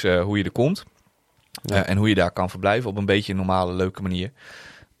tricks hoe je er komt. Ja. En hoe je daar kan verblijven op een beetje een normale, leuke manier.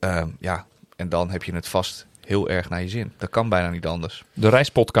 En dan heb je het vast heel erg naar je zin. Dat kan bijna niet anders. De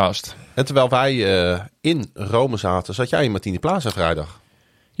reispodcast. En terwijl wij in Rome zaten, zat jij in Martini Plaza vrijdag?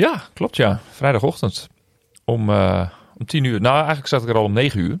 Ja, klopt ja. Vrijdagochtend. Om 10 uur. Nou, eigenlijk zat ik er al om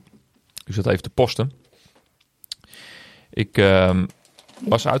 9 uur. Ik zat even te posten. Ik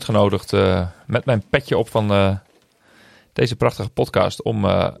was uitgenodigd met mijn petje op van deze prachtige podcast om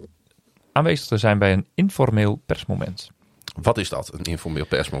aanwezig te zijn bij een informeel persmoment. Wat is dat, een informeel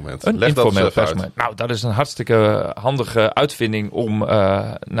persmoment? Een informeel persmoment. Nou, dat is een hartstikke handige uitvinding om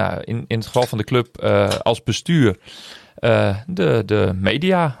in het geval van de club als bestuur de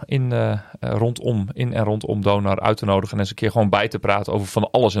media in en rondom Donar uit te nodigen en eens een keer gewoon bij te praten over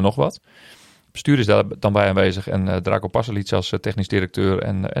van alles en nog wat. Het bestuur is daar dan bij aanwezig en Drago Pasalic als technisch directeur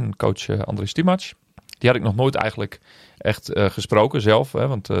en coach André Stimac. Die had ik nog nooit eigenlijk echt gesproken zelf, hè,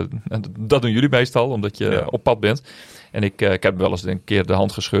 want dat doen jullie meestal omdat je op pad bent. En ik heb wel eens een keer de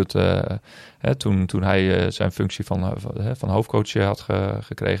hand geschud toen hij zijn functie van hoofdcoach had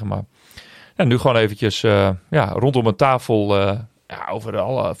gekregen. Maar nu gewoon eventjes rondom een tafel over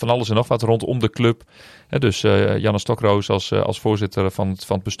van alles en nog wat rondom de club. Dus Janne Stokroos als voorzitter van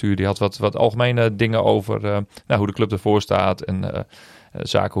het bestuur, die had wat algemene dingen over hoe de club ervoor staat. En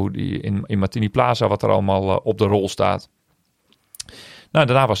zaken hoe die in Martini Plaza, wat er allemaal op de rol staat. Nou,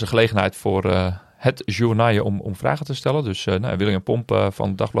 daarna was er gelegenheid voor het journaal om vragen te stellen. Dus William Pomp van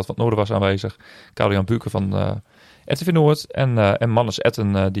het Dagblad van het Noorden was aanwezig. Karel-Jan Buurken van RTV Noord. En Mannes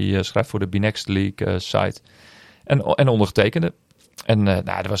Etten, die schrijft voor de B-Next League site. En ondergetekende. En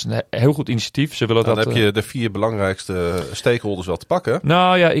dat was een heel goed initiatief. Ze willen dan heb je de 4 belangrijkste stakeholders wel te pakken.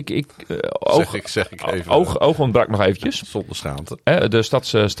 Nou ja, zeg ik even. Oog ontbrak nog eventjes. Zonder schaamte. De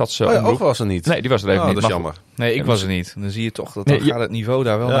stadsomroep. Oog was er niet. Nee, die was er even niet. Dat is jammer. Nee, ik was er niet. Dan zie je toch dat gaat het niveau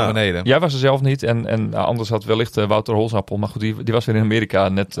daar wel naar beneden. Jij was er zelf niet. En anders had wellicht Wouter Holzappel. Maar goed, die was weer in Amerika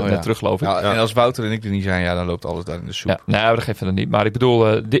net terug, geloof ik. Ja, en als Wouter en ik er niet zijn, dan loopt alles daar in de soep. Ja, dat geeft verder niet. Maar ik bedoel,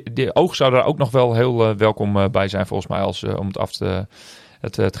 de Oog zou daar ook nog wel heel welkom bij zijn volgens mij. Om het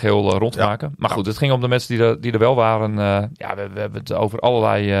het geheel rond te maken. Maar goed, het ging om de mensen die er wel waren. We hebben het over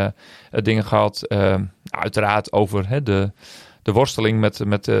allerlei dingen gehad. Uiteraard over de worsteling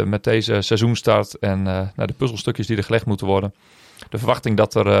met deze seizoenstart. En de puzzelstukjes die er gelegd moeten worden. De verwachting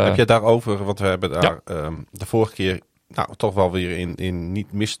dat er... Heb je daarover, want we hebben daar de vorige keer toch wel weer in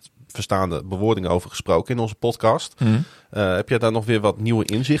niet misverstaande bewoordingen over gesproken in onze podcast. Mm-hmm. Heb je daar nog weer wat nieuwe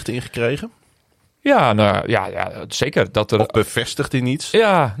inzichten in gekregen? Ja, zeker. Of bevestigt in iets?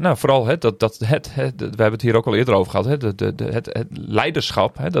 Ja, vooral we hebben het hier ook al eerder over gehad. Het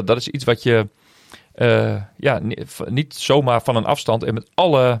leiderschap, dat is iets wat je niet zomaar van een afstand en met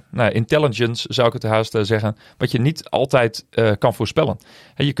alle intelligence, zou ik het haast zeggen, wat je niet altijd kan voorspellen.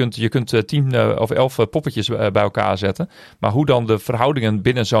 Je kunt 10 of 11 poppetjes bij elkaar zetten, maar hoe dan de verhoudingen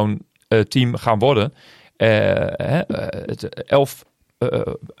binnen zo'n team gaan worden, 11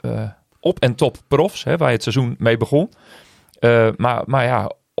 op- en top profs, waar je het seizoen mee begon.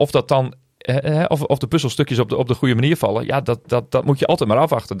 Maar of dat dan, of de puzzelstukjes op de goede manier vallen, dat moet je altijd maar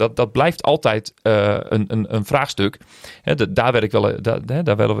afwachten. Dat blijft altijd een vraagstuk. Daar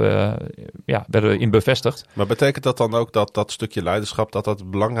werden we in bevestigd. Maar betekent dat dan ook dat stukje leiderschap, dat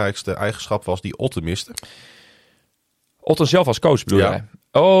het belangrijkste eigenschap was die Otten miste? Otten zelf als coach bedoel jij?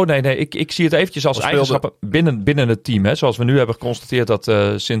 Oh, nee. Ik zie het eventjes als eigenschappen binnen het team. Hè. Zoals we nu hebben geconstateerd dat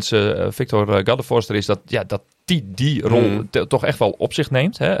sinds Victor Gaddeforster is, dat die rol toch echt wel op zich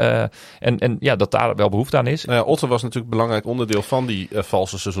neemt. Hè. En dat daar wel behoefte aan is. Otten was natuurlijk een belangrijk onderdeel van die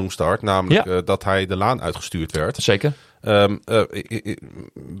valse seizoenstart. Namelijk dat hij de laan uitgestuurd werd. Zeker.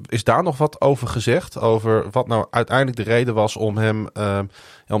 Is daar nog wat over gezegd? Over wat nou uiteindelijk de reden was om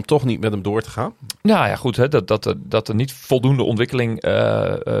om toch niet met hem door te gaan? Nou ja, goed. Hè, dat er niet voldoende ontwikkeling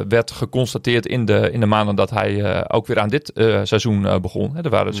werd geconstateerd in de maanden dat hij ook weer aan dit seizoen begon. Hè, er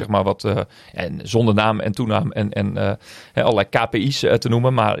waren zeg maar wat, en zonder naam en toenaam en allerlei KPI's te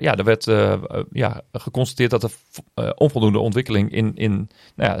noemen. Maar ja, er werd geconstateerd dat er onvoldoende ontwikkeling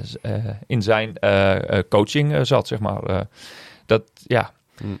in zijn coaching zat, zeg maar. Dat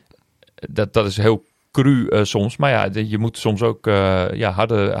is heel cru soms. Maar ja, je moet soms ook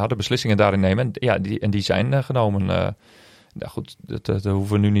harde beslissingen daarin nemen. En die zijn genomen. Nou goed, dat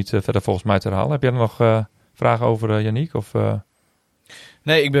hoeven we nu niet verder volgens mij te herhalen. Heb jij er nog vragen over, Yannick? Of...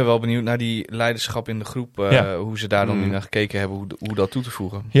 Nee, ik ben wel benieuwd naar die leiderschap in de groep. Hoe ze daar dan nu naar gekeken hebben. Hoe dat toe te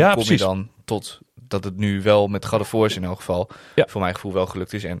voegen. Ja, Kom precies. je dan tot dat het nu wel met Gadevoors in elk geval voor mijn gevoel wel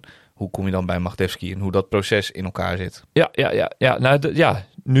gelukt is. En hoe kom je dan bij Magdevski en hoe dat proces in elkaar zit?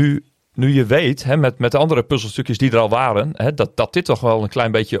 Nu je weet, hè, met de andere puzzelstukjes die er al waren, hè, dat dit toch wel een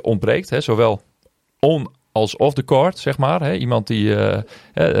klein beetje ontbreekt. Hè, zowel on als off the court, zeg maar. Hè, iemand die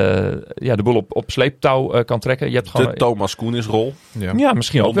de boel op sleeptouw kan trekken. Je hebt gewoon de Thomas Koenis rol. Ja,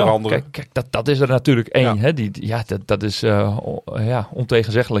 misschien ook onder wel. andere. Kijk, dat is er natuurlijk één. Hè, dat is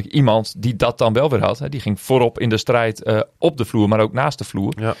ontegenzeggelijk iemand die dat dan wel weer had. Hè. Die ging voorop in de strijd op de vloer, maar ook naast de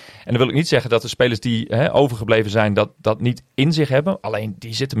vloer. Ja. En dan wil ik niet zeggen dat de spelers die overgebleven zijn dat niet in zich hebben. Alleen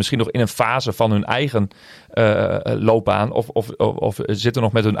die zitten misschien nog in een fase van hun eigen loopbaan of zitten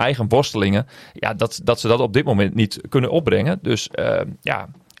nog met hun eigen worstelingen. Ja, dat ze dat op dit moment niet kunnen opbrengen. Dus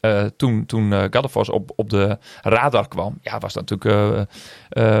toen Gadevoors op de radar kwam, was dat natuurlijk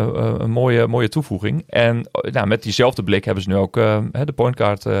een mooie toevoeging. En met diezelfde blik hebben ze nu ook de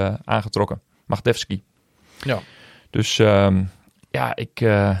pointguard aangetrokken. Magdevski. Ja. Dus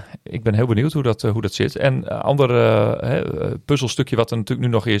ik ben heel benieuwd hoe dat zit. En een ander puzzelstukje wat er natuurlijk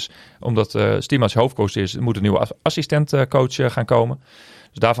nu nog is, omdat Stima's hoofdcoach is, moet een nieuwe assistentcoach gaan komen.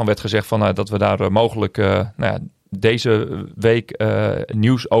 Dus daarvan werd gezegd dat we daar mogelijk deze week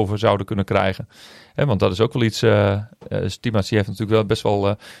nieuws over zouden kunnen krijgen. Want dat is ook wel iets. Stima's heeft natuurlijk wel best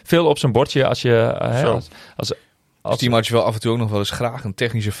wel veel op zijn bordje als je Stima's wil af en toe ook nog wel eens graag een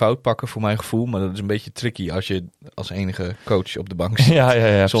technische fout pakken voor mijn gevoel. Maar dat is een beetje tricky als je als enige coach op de bank zit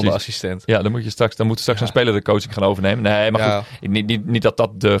zonder precies. Assistent. Ja, dan moet straks een speler de coaching gaan overnemen. Nee, maar goed, niet dat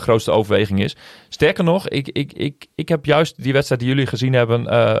de grootste overweging is. Sterker nog, ik heb juist die wedstrijd die jullie gezien hebben,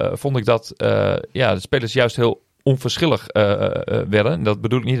 vond ik dat de spelers juist heel onverschillig werden. Dat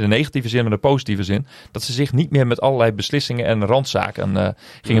bedoel ik niet in de negatieve zin, maar in de positieve zin. Dat ze zich niet meer met allerlei beslissingen en randzaken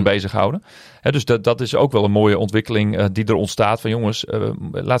gingen bezighouden. Dus dat is ook wel een mooie ontwikkeling die er ontstaat. Van jongens,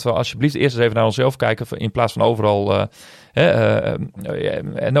 laten we alsjeblieft eerst eens even naar onszelf kijken in plaats van overal...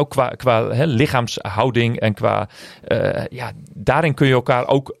 en ook qua lichaamshouding en qua... daarin kun je elkaar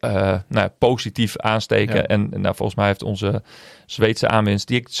ook positief aansteken. Ja. En volgens mij heeft onze Zweedse aanwinst,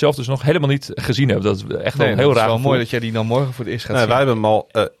 die ik zelf dus nog helemaal niet gezien heb. Dat is echt wel heel raar. Het is wel mooi dat jij die dan morgen voor het eerst gaat zien. Wij hebben hem al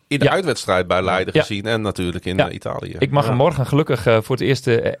in de uitwedstrijd bij Leiden gezien en natuurlijk in Italië. Ik mag hem morgen gelukkig voor het eerst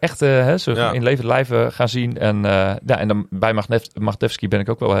echt in levend lijven gaan zien. En dan bij Magdevski ben ik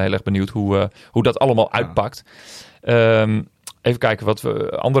ook wel heel erg benieuwd hoe dat allemaal uitpakt. Even kijken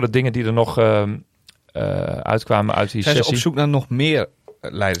wat andere dingen die er nog uitkwamen uit die sessie. Zijn ze op zoek naar nog meer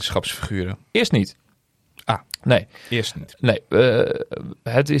leiderschapsfiguren? Eerst niet. Nee. Eerst niet. Nee.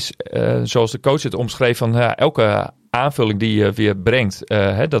 Het is zoals de coach het omschreef van elke aanvulling die je weer brengt,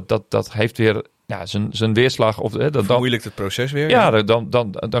 dat heeft weer zijn weerslag. Dan vermoeilijkt het proces weer. Ja,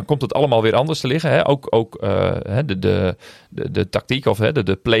 dan komt het allemaal weer anders te liggen. Hè. Ook de tactiek of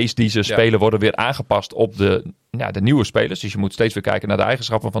de plays die ze spelen worden weer aangepast op de nieuwe spelers. Dus je moet steeds weer kijken naar de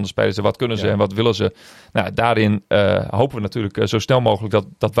eigenschappen van de spelers. En wat kunnen ze en wat willen ze. Daarin hopen we natuurlijk zo snel mogelijk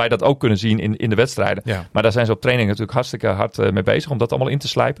dat wij dat ook kunnen zien in de wedstrijden. Ja. Maar daar zijn ze op training natuurlijk hartstikke hard mee bezig om dat allemaal in te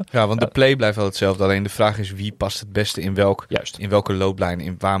slijpen. Ja, want de play blijft wel hetzelfde. Alleen de vraag is wie past het beste in welke looplijn.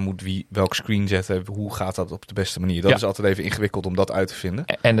 In waar moet wie welk screen zetten. Hoe gaat dat op de beste manier? Dat is altijd even ingewikkeld om dat uit te vinden.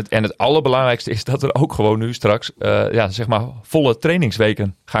 En het allerbelangrijkste is dat er ook gewoon nu straks volle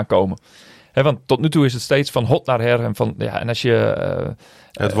trainingsweken gaan komen. Want tot nu toe is het steeds van hot naar her. En als je...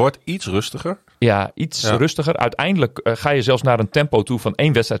 het wordt iets rustiger. Ja, iets rustiger. Uiteindelijk ga je zelfs naar een tempo toe van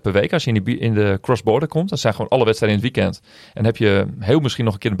 1 wedstrijd per week. Als je in de cross-border komt. Dat zijn gewoon alle wedstrijden in het weekend. En heb je heel misschien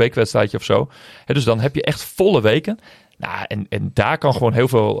nog een keer een bekerwedstrijdje of zo. Dus dan heb je echt volle weken. En daar kan gewoon heel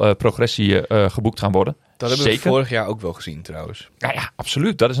veel progressie geboekt gaan worden. Dat hebben we vorig jaar ook wel gezien trouwens. Ja,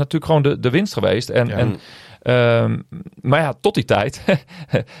 absoluut. Dat is natuurlijk gewoon de winst geweest. Maar tot die tijd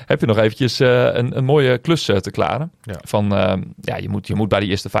heb je nog eventjes een mooie klus te klaren. Ja. Je moet bij die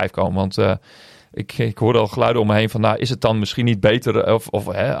eerste 5 komen. Want Ik hoorde al geluiden om me heen van, nou, is het dan misschien niet beter? Of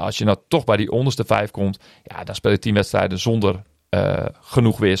als je nou toch bij die onderste 5 komt, ja, dan speel je 10 wedstrijden zonder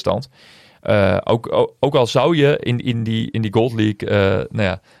genoeg weerstand. Ook al zou je in die Gold League,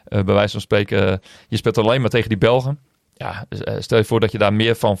 bij wijze van spreken, je speelt alleen maar tegen die Belgen. Ja, stel je voor dat je daar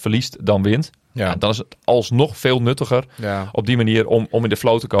meer van verliest dan wint. Ja, dan is het alsnog veel nuttiger op die manier om in de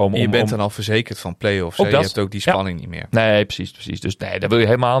flow te komen. Je bent dan al verzekerd van play-offs. Je hebt ook die spanning niet meer. Nee, precies. Dus nee, daar wil je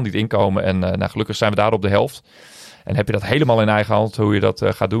helemaal niet inkomen. En gelukkig zijn we daar op de helft. En heb je dat helemaal in eigen hand, hoe je dat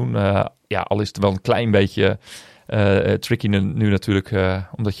gaat doen. Al is het wel een klein beetje tricky nu natuurlijk.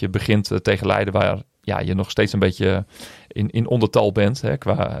 Omdat je begint tegen Leiden waar je nog steeds een beetje in ondertal bent.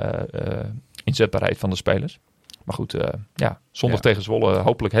 Qua inzetbaarheid van de spelers. Maar goed, zondag tegen Zwolle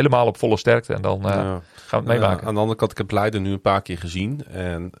hopelijk helemaal op volle sterkte. En dan gaan we het meemaken. Aan de andere kant, ik heb Leiden nu een paar keer gezien.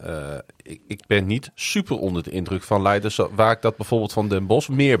 En ik ben niet super onder de indruk van Leiden, waar ik dat bijvoorbeeld van Den Bosch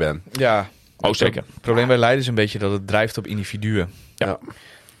meer ben. Ja, zeker. Het probleem bij Leiden is een beetje dat het drijft op individuen. Ja.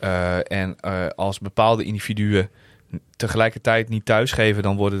 En als bepaalde individuen tegelijkertijd niet thuisgeven,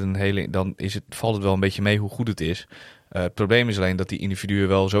 dan valt het wel een beetje mee hoe goed het is. Het probleem is alleen dat die individuen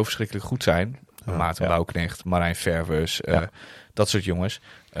wel zo verschrikkelijk goed zijn. Maarten Bouwknecht, Marijn Ververs, dat soort jongens.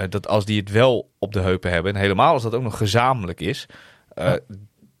 Dat als die het wel op de heupen hebben, en helemaal als dat ook nog gezamenlijk is,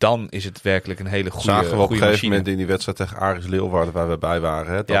 dan is het werkelijk een hele goede zagen we op een gegeven machine. moment in die wedstrijd tegen Aris Leeuwarden, waar we bij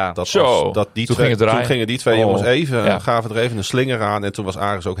waren. Hè? Toen gingen die twee jongens gaven er even een slinger aan. En toen was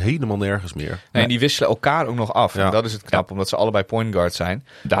Aris ook helemaal nergens meer. Nee, en die wisselen elkaar ook nog af. Ja. En dat is het knap, omdat ze allebei point guard zijn.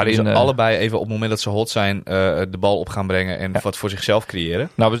 Daarin ze allebei even op het moment dat ze hot zijn de bal op gaan brengen en wat voor zichzelf creëren.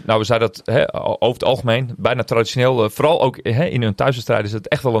 We zeiden dat over het algemeen bijna traditioneel, vooral ook in hun thuiswedstrijden is het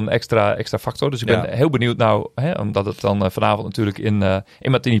echt wel een extra factor. Dus ik ben heel benieuwd omdat het dan vanavond natuurlijk in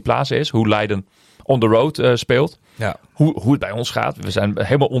Martini Plaza is, hoe Leiden on the road speelt. Ja. Hoe het bij ons gaat. We zijn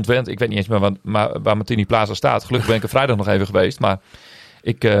helemaal ontwend. Ik weet niet eens meer waar Martini Plaza staat. Gelukkig ben ik er vrijdag nog even geweest. Maar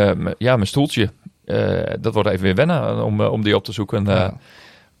mijn stoeltje, dat wordt even weer wennen om die op te zoeken.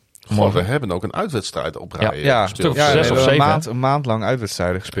 We hebben ook een uitwedstrijd op rij gespeeld. Ja, 6 of 7. Een maand lang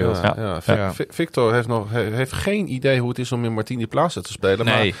uitwedstrijden gespeeld. Victor heeft geen idee hoe het is om in Martini Plaza te spelen.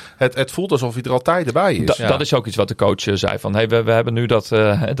 Nee. Maar het voelt alsof hij er altijd erbij is. Dat is ook iets wat de coach zei. Van, we hebben nu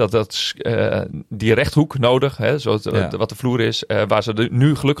die rechthoek nodig. Wat de vloer is. Waar ze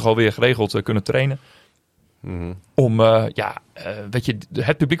nu gelukkig alweer geregeld kunnen trainen. Mm-hmm. Om,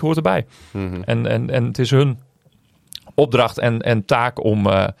 het publiek hoort erbij. Mm-hmm. En het is hun opdracht en taak om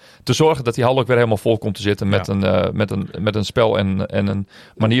te zorgen dat die hal ook weer helemaal vol komt te zitten met een spel en een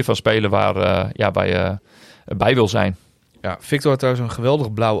manier van spelen waar je bij wil zijn. Ja, Victor had trouwens een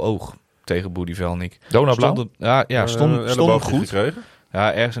geweldig blauw oog tegen Boedi Velnik. Donablauw? Stond goed. Gekregen?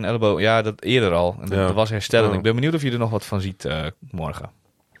 Ja, ergens een elleboog. Ja, dat eerder al. En dat was herstellen. Ja. Ik ben benieuwd of je er nog wat van ziet morgen.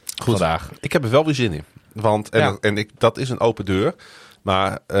 Goed. Vandaag. Ik heb er wel weer zin in. Want dat is een open deur.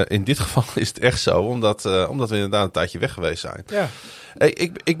 Maar in dit geval is het echt zo, omdat we inderdaad een tijdje weg geweest zijn. Ja.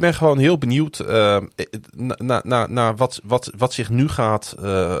 Ik ben gewoon heel benieuwd naar wat zich nu gaat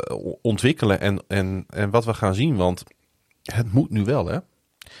ontwikkelen en wat we gaan zien. Want het moet nu wel, hè?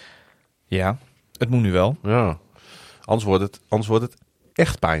 Ja, het moet nu wel. Ja. Anders wordt het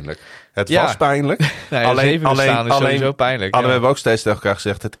echt pijnlijk. Het was pijnlijk. Nee, alleen is sowieso pijnlijk. We hebben ook steeds tegen elkaar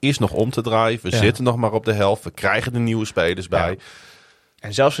gezegd, het is nog om te draaien. We zitten nog maar op de helft. We krijgen de nieuwe spelers bij.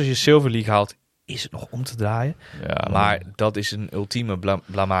 En zelfs als je Silver League haalt, is het nog om te draaien. Ja, maar dat is een ultieme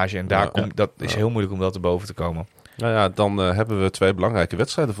blamage. En dat is heel moeilijk om dat erboven te komen. Nou ja, dan hebben we 2 belangrijke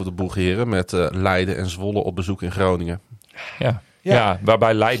wedstrijden voor de boegheren. Met Leiden en Zwolle op bezoek in Groningen. Ja,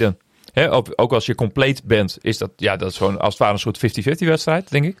 waarbij Leiden, ook als je compleet bent, is dat is gewoon als het ware een soort 50-50 wedstrijd,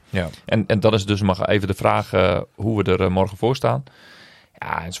 denk ik. Ja. En dat is dus maar even de vraag hoe we er morgen voor staan.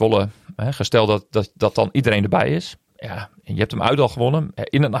 Ja, in Zwolle, gesteld dat dan iedereen erbij is. Ja, en je hebt hem uit al gewonnen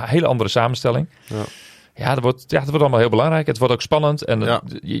in een hele andere samenstelling. Ja, dat wordt allemaal heel belangrijk. Het wordt ook spannend. En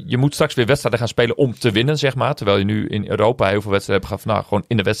je moet straks weer wedstrijden gaan spelen om te winnen, zeg maar. Terwijl je nu in Europa heel veel wedstrijden hebt gehad. Gewoon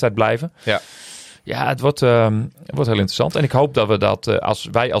in de wedstrijd blijven. Ja, het wordt heel interessant. En ik hoop dat we dat, als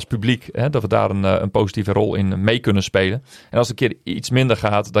wij als publiek, dat we daar een positieve rol in mee kunnen spelen. En als het een keer iets minder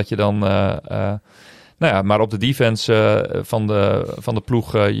gaat, dat je dan maar op de defense van de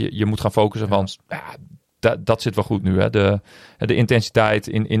ploeg je moet gaan focussen. Want dat zit wel goed nu. Hè? De intensiteit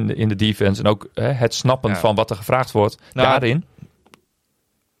in de defense en ook het snappen van wat er gevraagd wordt. Daarin.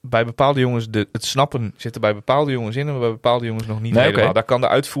 Bij bepaalde jongens, het snappen zit er bij bepaalde jongens in en bij bepaalde jongens nog niet helemaal. Okay. Daar kan de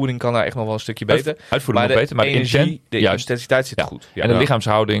uitvoering echt nog wel een stukje beter. Uitvoering nog beter, maar de intensiteit zit goed. Ja. En de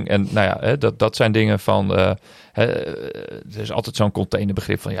lichaamshouding. En dat zijn dingen van... er is altijd zo'n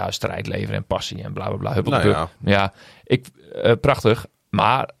containerbegrip van strijd leveren en passie en bla bla bla. Prachtig.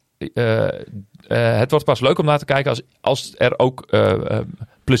 Maar het wordt pas leuk om naar te kijken als er ook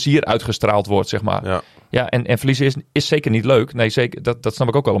plezier uitgestraald wordt, zeg maar. Ja. Ja, en verliezen is zeker niet leuk. Nee, zeker, dat snap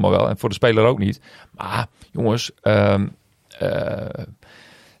ik ook allemaal wel. En voor de speler ook niet. Maar jongens,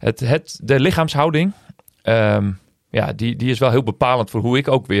 de lichaamshouding, die is wel heel bepalend voor hoe ik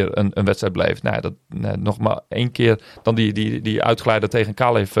ook weer een wedstrijd beleef. Nou, nog maar 1 keer dan die uitglijder tegen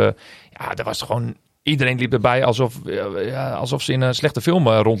Kalev. Dat was gewoon... Iedereen liep erbij alsof ze in een slechte film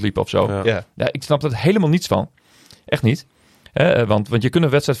rondliepen of zo. Ja. Ja, ik snap er helemaal niets van. Echt niet. Want je kunt een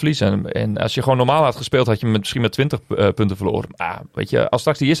wedstrijd verliezen. En als je gewoon normaal had gespeeld, had je misschien met 20 punten verloren. Weet je, als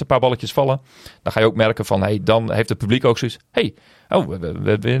straks die eerste paar balletjes vallen, dan ga je ook merken van, dan heeft het publiek ook zoiets. We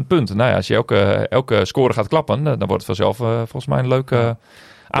hebben een punt. Nou ja, als je elke score gaat klappen, dan wordt het vanzelf volgens mij een leuke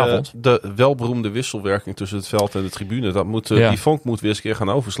avond. De welberoemde wisselwerking tussen het veld en de tribune, die vonk moet weer eens een keer gaan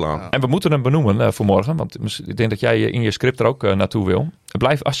overslaan. Ja. En we moeten hem benoemen voor morgen, want ik denk dat jij in je script er ook naartoe wil.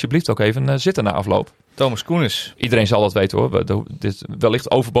 Blijf alsjeblieft ook even zitten na afloop. Thomas Koenis. Iedereen zal dat weten hoor. Dit is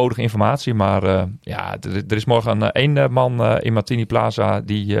wellicht overbodige informatie, maar er is morgen 1 man in Martini Plaza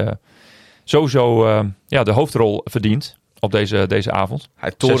die sowieso de hoofdrol verdient op deze avond.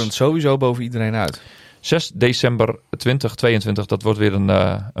 Hij torent sowieso boven iedereen uit. 6 december 2022, dat wordt weer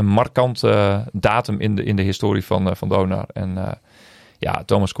een markant datum in de historie van Donar. En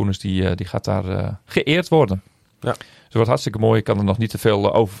Thomas Koenis die gaat daar geëerd worden. Ja. Dus het wordt hartstikke mooi. Ik kan er nog niet te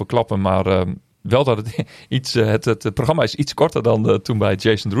veel over verklappen, maar wel dat het programma is iets korter dan toen bij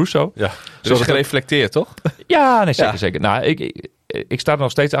Jason Russo. Ja, dus gereflecteerd, toch? Ja, nee, zeker. Nou, ik sta er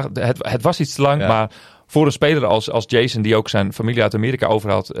nog steeds achter. Het was iets te lang, maar voor een speler als Jason, die ook zijn familie uit Amerika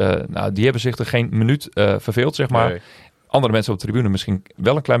overhad, die hebben zich er geen minuut verveeld, zeg maar. Nee. Andere mensen op de tribune misschien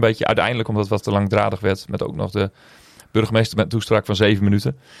wel een klein beetje. Uiteindelijk, omdat het wat te langdradig werd, met ook nog de burgemeester met toespraak van 7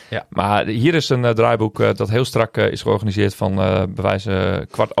 minuten. Ja. Maar hier is een draaiboek dat heel strak is georganiseerd van bewijzen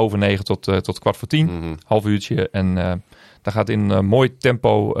 8:45 tot 8:45. Mm-hmm. Half uurtje. En daar gaat in mooi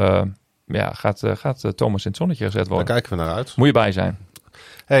tempo gaat Thomas in het zonnetje gezet worden. Daar kijken we naar uit. Moet je bij zijn.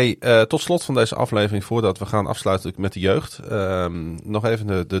 Hey, tot slot van deze aflevering, voordat we gaan afsluiten met de jeugd, nog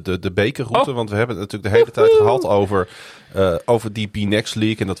even de bekerroute. Want we hebben het natuurlijk de hele tijd gehad over die B-Next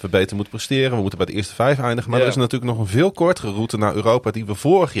League en dat we beter moeten presteren. We moeten bij de eerste 5 eindigen. Maar er is natuurlijk nog een veel kortere route naar Europa die we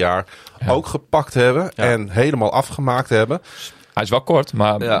vorig jaar ook gepakt hebben en helemaal afgemaakt hebben. Hij is wel kort,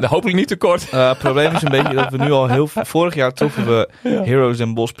 maar hopelijk niet te kort. Het probleem is een beetje dat we nu al vorig jaar troffen we Heroes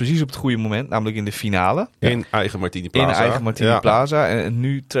Den Bosch precies op het goede moment. Namelijk in de finale. In eigen Martini Plaza. Plaza. En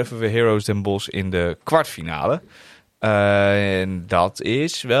nu treffen we Heroes Den Bosch in de kwartfinale. En dat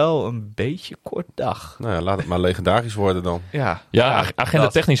is wel een beetje kort dag. Nou ja, laat het maar legendarisch worden dan. Ja, agenda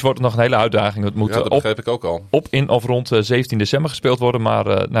technisch wordt het nog een hele uitdaging. Het moet dat begreep ik ook al. Op, in of rond 17 december gespeeld worden. Maar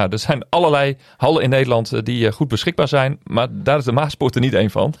er zijn allerlei hallen in Nederland die goed beschikbaar zijn. Maar daar is de Maaspoort er niet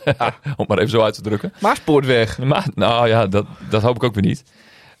één van. Om het maar even zo uit te drukken. Maaspoort weg. Dat hoop ik ook weer niet.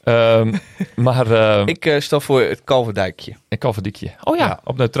 Ik stel voor het Kalverdijkje. Een Kalverdijkje. Oh ja,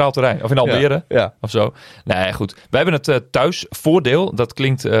 op neutraal terrein. Of in Almere. Ja. Of zo. Nee, goed. We hebben het thuisvoordeel. Dat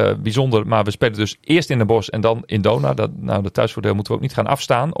klinkt bijzonder. Maar we spelen dus eerst in Den Bosch en dan in Donar. De thuisvoordeel moeten we ook niet gaan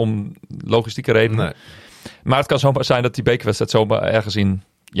afstaan. Om logistieke redenen. Nee. Maar het kan zomaar zijn dat die bekerwedstrijd zomaar ergens in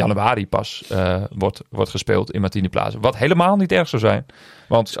januari pas wordt gespeeld in Martini Plaza. Wat helemaal niet erg zou zijn.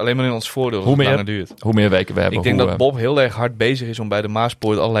 Want het is alleen maar in ons voordeel hoe het langer duurt. Hoe meer weken we hebben. Ik denk dat Bob heel erg hard bezig is om bij de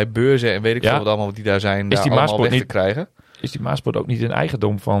Maaspoort allerlei beurzen en weet ik veel wat allemaal die daar zijn, daar allemaal weg te krijgen. Is die Maaspoort ook niet in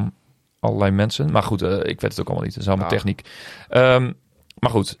eigendom van allerlei mensen? Maar goed, ik weet het ook allemaal niet. Dat is allemaal techniek. Maar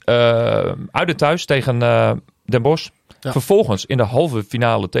goed, uit en thuis tegen Den Bosch. Ja. Vervolgens in de halve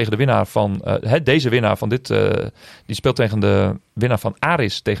finale tegen de winnaar van deze winnaar van dit. Die speelt tegen de winnaar van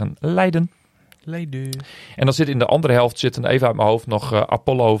Aris tegen Leiden. En dan zit in de andere helft, even uit mijn hoofd, nog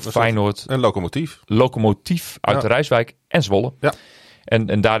Apollo, Feyenoord. En Lokomotief uit de Rijswijk en Zwolle. Ja.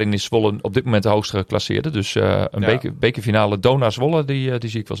 En daarin is Zwolle op dit moment de hoogste geclasseerde. Dus een bekerfinale Donar Zwolle, die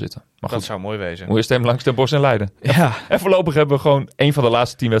zie ik wel zitten. Maar dat zou mooi wezen. Moet je stemmen langs Den Bosch en Leiden. Ja. En voorlopig hebben we gewoon 1 van de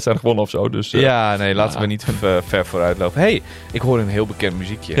laatste 10 wedstrijden gewonnen of zo. Dus, laten we niet ver vooruit lopen. Hey, ik hoor een heel bekend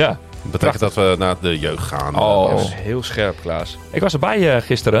muziekje. Ja. Dat betekent dat we naar de jeugd gaan. Dat is heel scherp, Klaas. Ik was erbij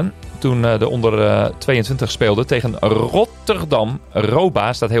gisteren toen de onder 22 speelde tegen Rotterdam.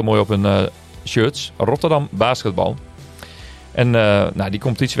 Roba staat heel mooi op hun shirts. Rotterdam basketbal. En die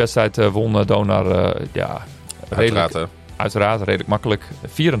competitiewedstrijd won Donar uiteraard redelijk makkelijk.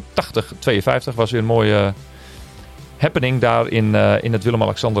 84-52 was weer een mooie happening daar in het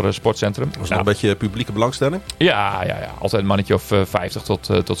Willem-Alexander Sportcentrum. Was nog een beetje publieke belangstelling? Ja. Altijd een mannetje of 50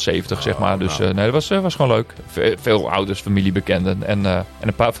 tot 70, zeg maar. Dus nee, dat was gewoon leuk. Veel ouders, familiebekenden en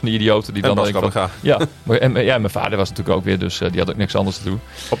een paar van die idioten die En dan... Bas Kammerga. Ja, en mijn vader was natuurlijk ook weer, dus die had ook niks anders te doen.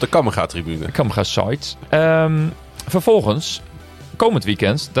 Op de Kammerga-tribune. Kammerga-site. Vervolgens, komend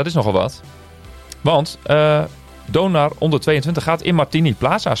weekend, dat is nogal wat. Want Donar onder 22 gaat in Martini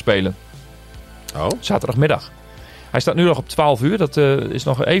Plaza spelen. Oh. Zaterdagmiddag. Hij staat nu nog op 12 uur. Dat is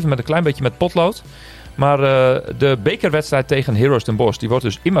nog even met een klein beetje met potlood. Maar de bekerwedstrijd tegen Heroes Den Bosch, die wordt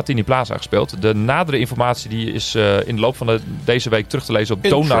dus in Martini Plaza gespeeld. De nadere informatie die is in de loop van deze week terug te lezen op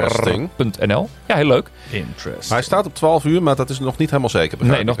donar.nl. Ja, heel leuk. Hij staat op 12 uur, maar dat is nog niet helemaal zeker.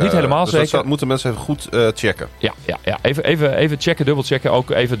 Nee, nog niet helemaal dus zeker. Dat moeten mensen even goed checken. Ja. Even checken, dubbelchecken. Ook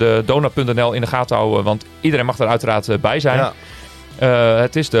even de donar.nl in de gaten houden, want iedereen mag er uiteraard bij zijn. Ja.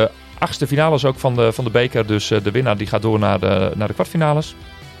 Het is de 8e finales ook van de beker, dus de winnaar die gaat door naar de kwartfinales.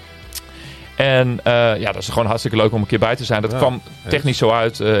 En dat is gewoon hartstikke leuk om een keer bij te zijn. Dat kwam technisch zo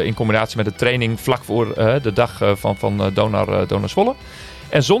uit in combinatie met de training vlak voor de dag van Donar Zwolle.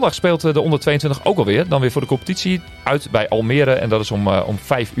 En zondag speelt de onder 22 ook alweer. Dan weer voor de competitie uit bij Almere. En dat is om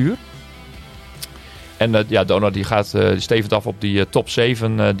 5 uur. En Donar die stevend af op die top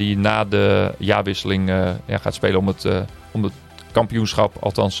 7 die na de jaarwisseling gaat spelen om het kampioenschap.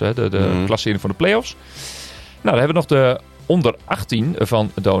 Althans de klassering van de play-offs. Nou, dan hebben we nog de onder 18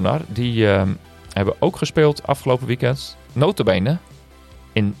 van Donar. Die hebben ook gespeeld afgelopen weekend. Nota bene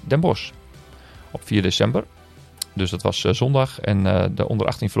in Den Bosch. Op 4 december. Dus dat was zondag. En de onder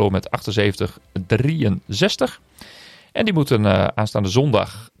 18 verloor met 78-63. En die moeten aanstaande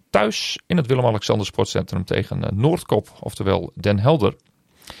zondag thuis in het Willem-Alexander Sportcentrum tegen Noordkop. Oftewel Den Helder.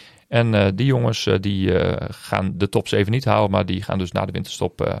 En die jongens die gaan de top 7 niet halen. Maar die gaan dus na de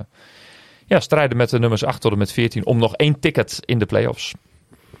winterstop strijden met de nummers 8 tot en met 14 om nog 1 ticket in de play-offs.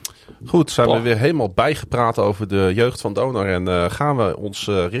 Goed, zijn we weer helemaal bijgepraat over de jeugd van Donar. En gaan we ons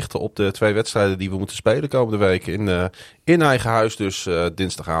richten op de 2 wedstrijden die we moeten spelen komende week. In eigen huis, dus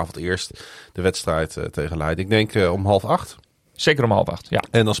dinsdagavond eerst de wedstrijd tegen Leiden. Ik denk om 7:30. Zeker om 7:30, ja.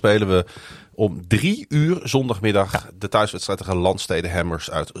 En dan spelen we om 3 uur zondagmiddag de thuiswedstrijd tegen Landstede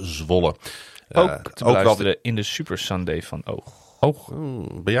Hammers uit Zwolle. Ook te beluisteren in de Super Sunday van Oog.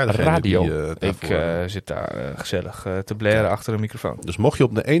 Ben jij degene radio? Die, ik zit daar gezellig te blaren achter een microfoon. Dus mocht je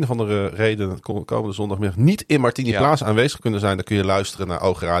op de een of andere reden komende zondagmiddag niet in Martini Plaza aanwezig kunnen zijn, dan kun je luisteren naar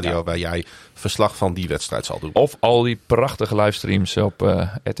Oog Radio, waar jij verslag van die wedstrijd zal doen. Of al die prachtige livestreams op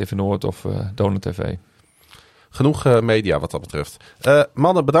RTV Noord of Donar TV. Genoeg media wat dat betreft.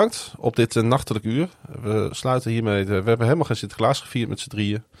 Mannen, bedankt op dit nachtelijk uur. We sluiten hiermee. We hebben helemaal geen Sinterklaas gevierd met z'n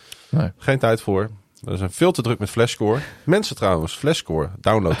drieën. Nee. Geen tijd voor. We zijn veel te druk met Flashscore. Mensen trouwens, Flashscore,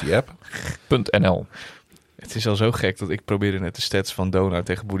 download die app. .nl. Het is al zo gek dat ik probeerde net de stats van Donar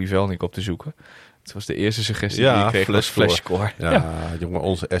tegen Boedi Velnik op te zoeken. Het was de eerste suggestie die ik kreeg, was Flashscore. Ja, jongen,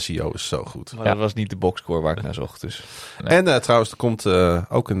 onze SEO is zo goed. Maar dat was niet de boxscore waar ik naar zocht. Dus. Nee. En trouwens, er komt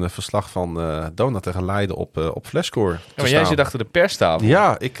ook een verslag van Donar tegen Leiden op Flashscore. Ja, maar jij zit achter de perstafel.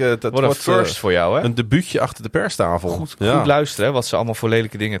 Ja, dat wordt een first voor jou, hè? Een debuutje achter de perstafel. Goed luisteren, hè, wat ze allemaal voor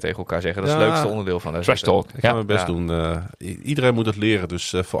lelijke dingen tegen elkaar zeggen. Dat is het leukste onderdeel van de Trash Talk. Ik ga mijn best doen. Iedereen moet het leren,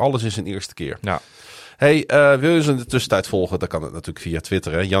 dus voor alles is een eerste keer. Ja. Hey, wil je ons in de tussentijd volgen? Dan kan het natuurlijk via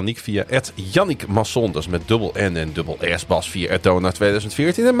Twitter. Hè? Yannick via @YannickMasson, dat is met dubbel N en dubbel S. Bas via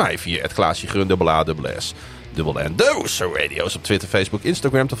 @Donar2014 en mij via @Klaasje Grun, dubbel A, dubbel S. Dubbel N. De Rousseau Radio's op Twitter, Facebook,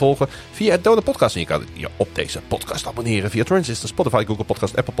 Instagram te volgen. Via @Donar Podcast. En je kan je op deze podcast abonneren via Transistor, Spotify, Google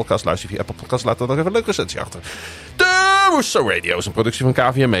Podcast, Apple Podcast. Luister via Apple Podcast. Laat er nog even een leuke recensie achter. De Rousseau Radio's, een productie van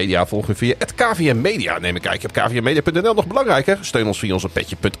KVM Media. Volg je via @KVM Media. Neem een kijkje op kvmmedia.nl. Nog belangrijker, steun ons via onze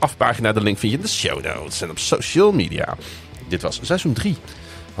petje.af pagina. De link vind je in de show notes en op social media. Dit was seizoen 3.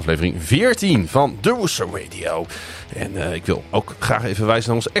 Aflevering 14 van The Rousseau Radio. En ik wil ook graag even wijzen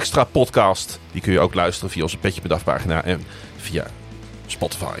naar onze extra podcast. Die kun je ook luisteren via onze Petje.af pagina en via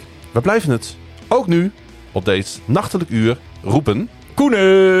Spotify. We blijven het ook nu op deze nachtelijk uur roepen.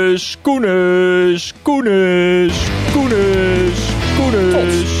 Koenis, Koenis, Koenis, Koenis.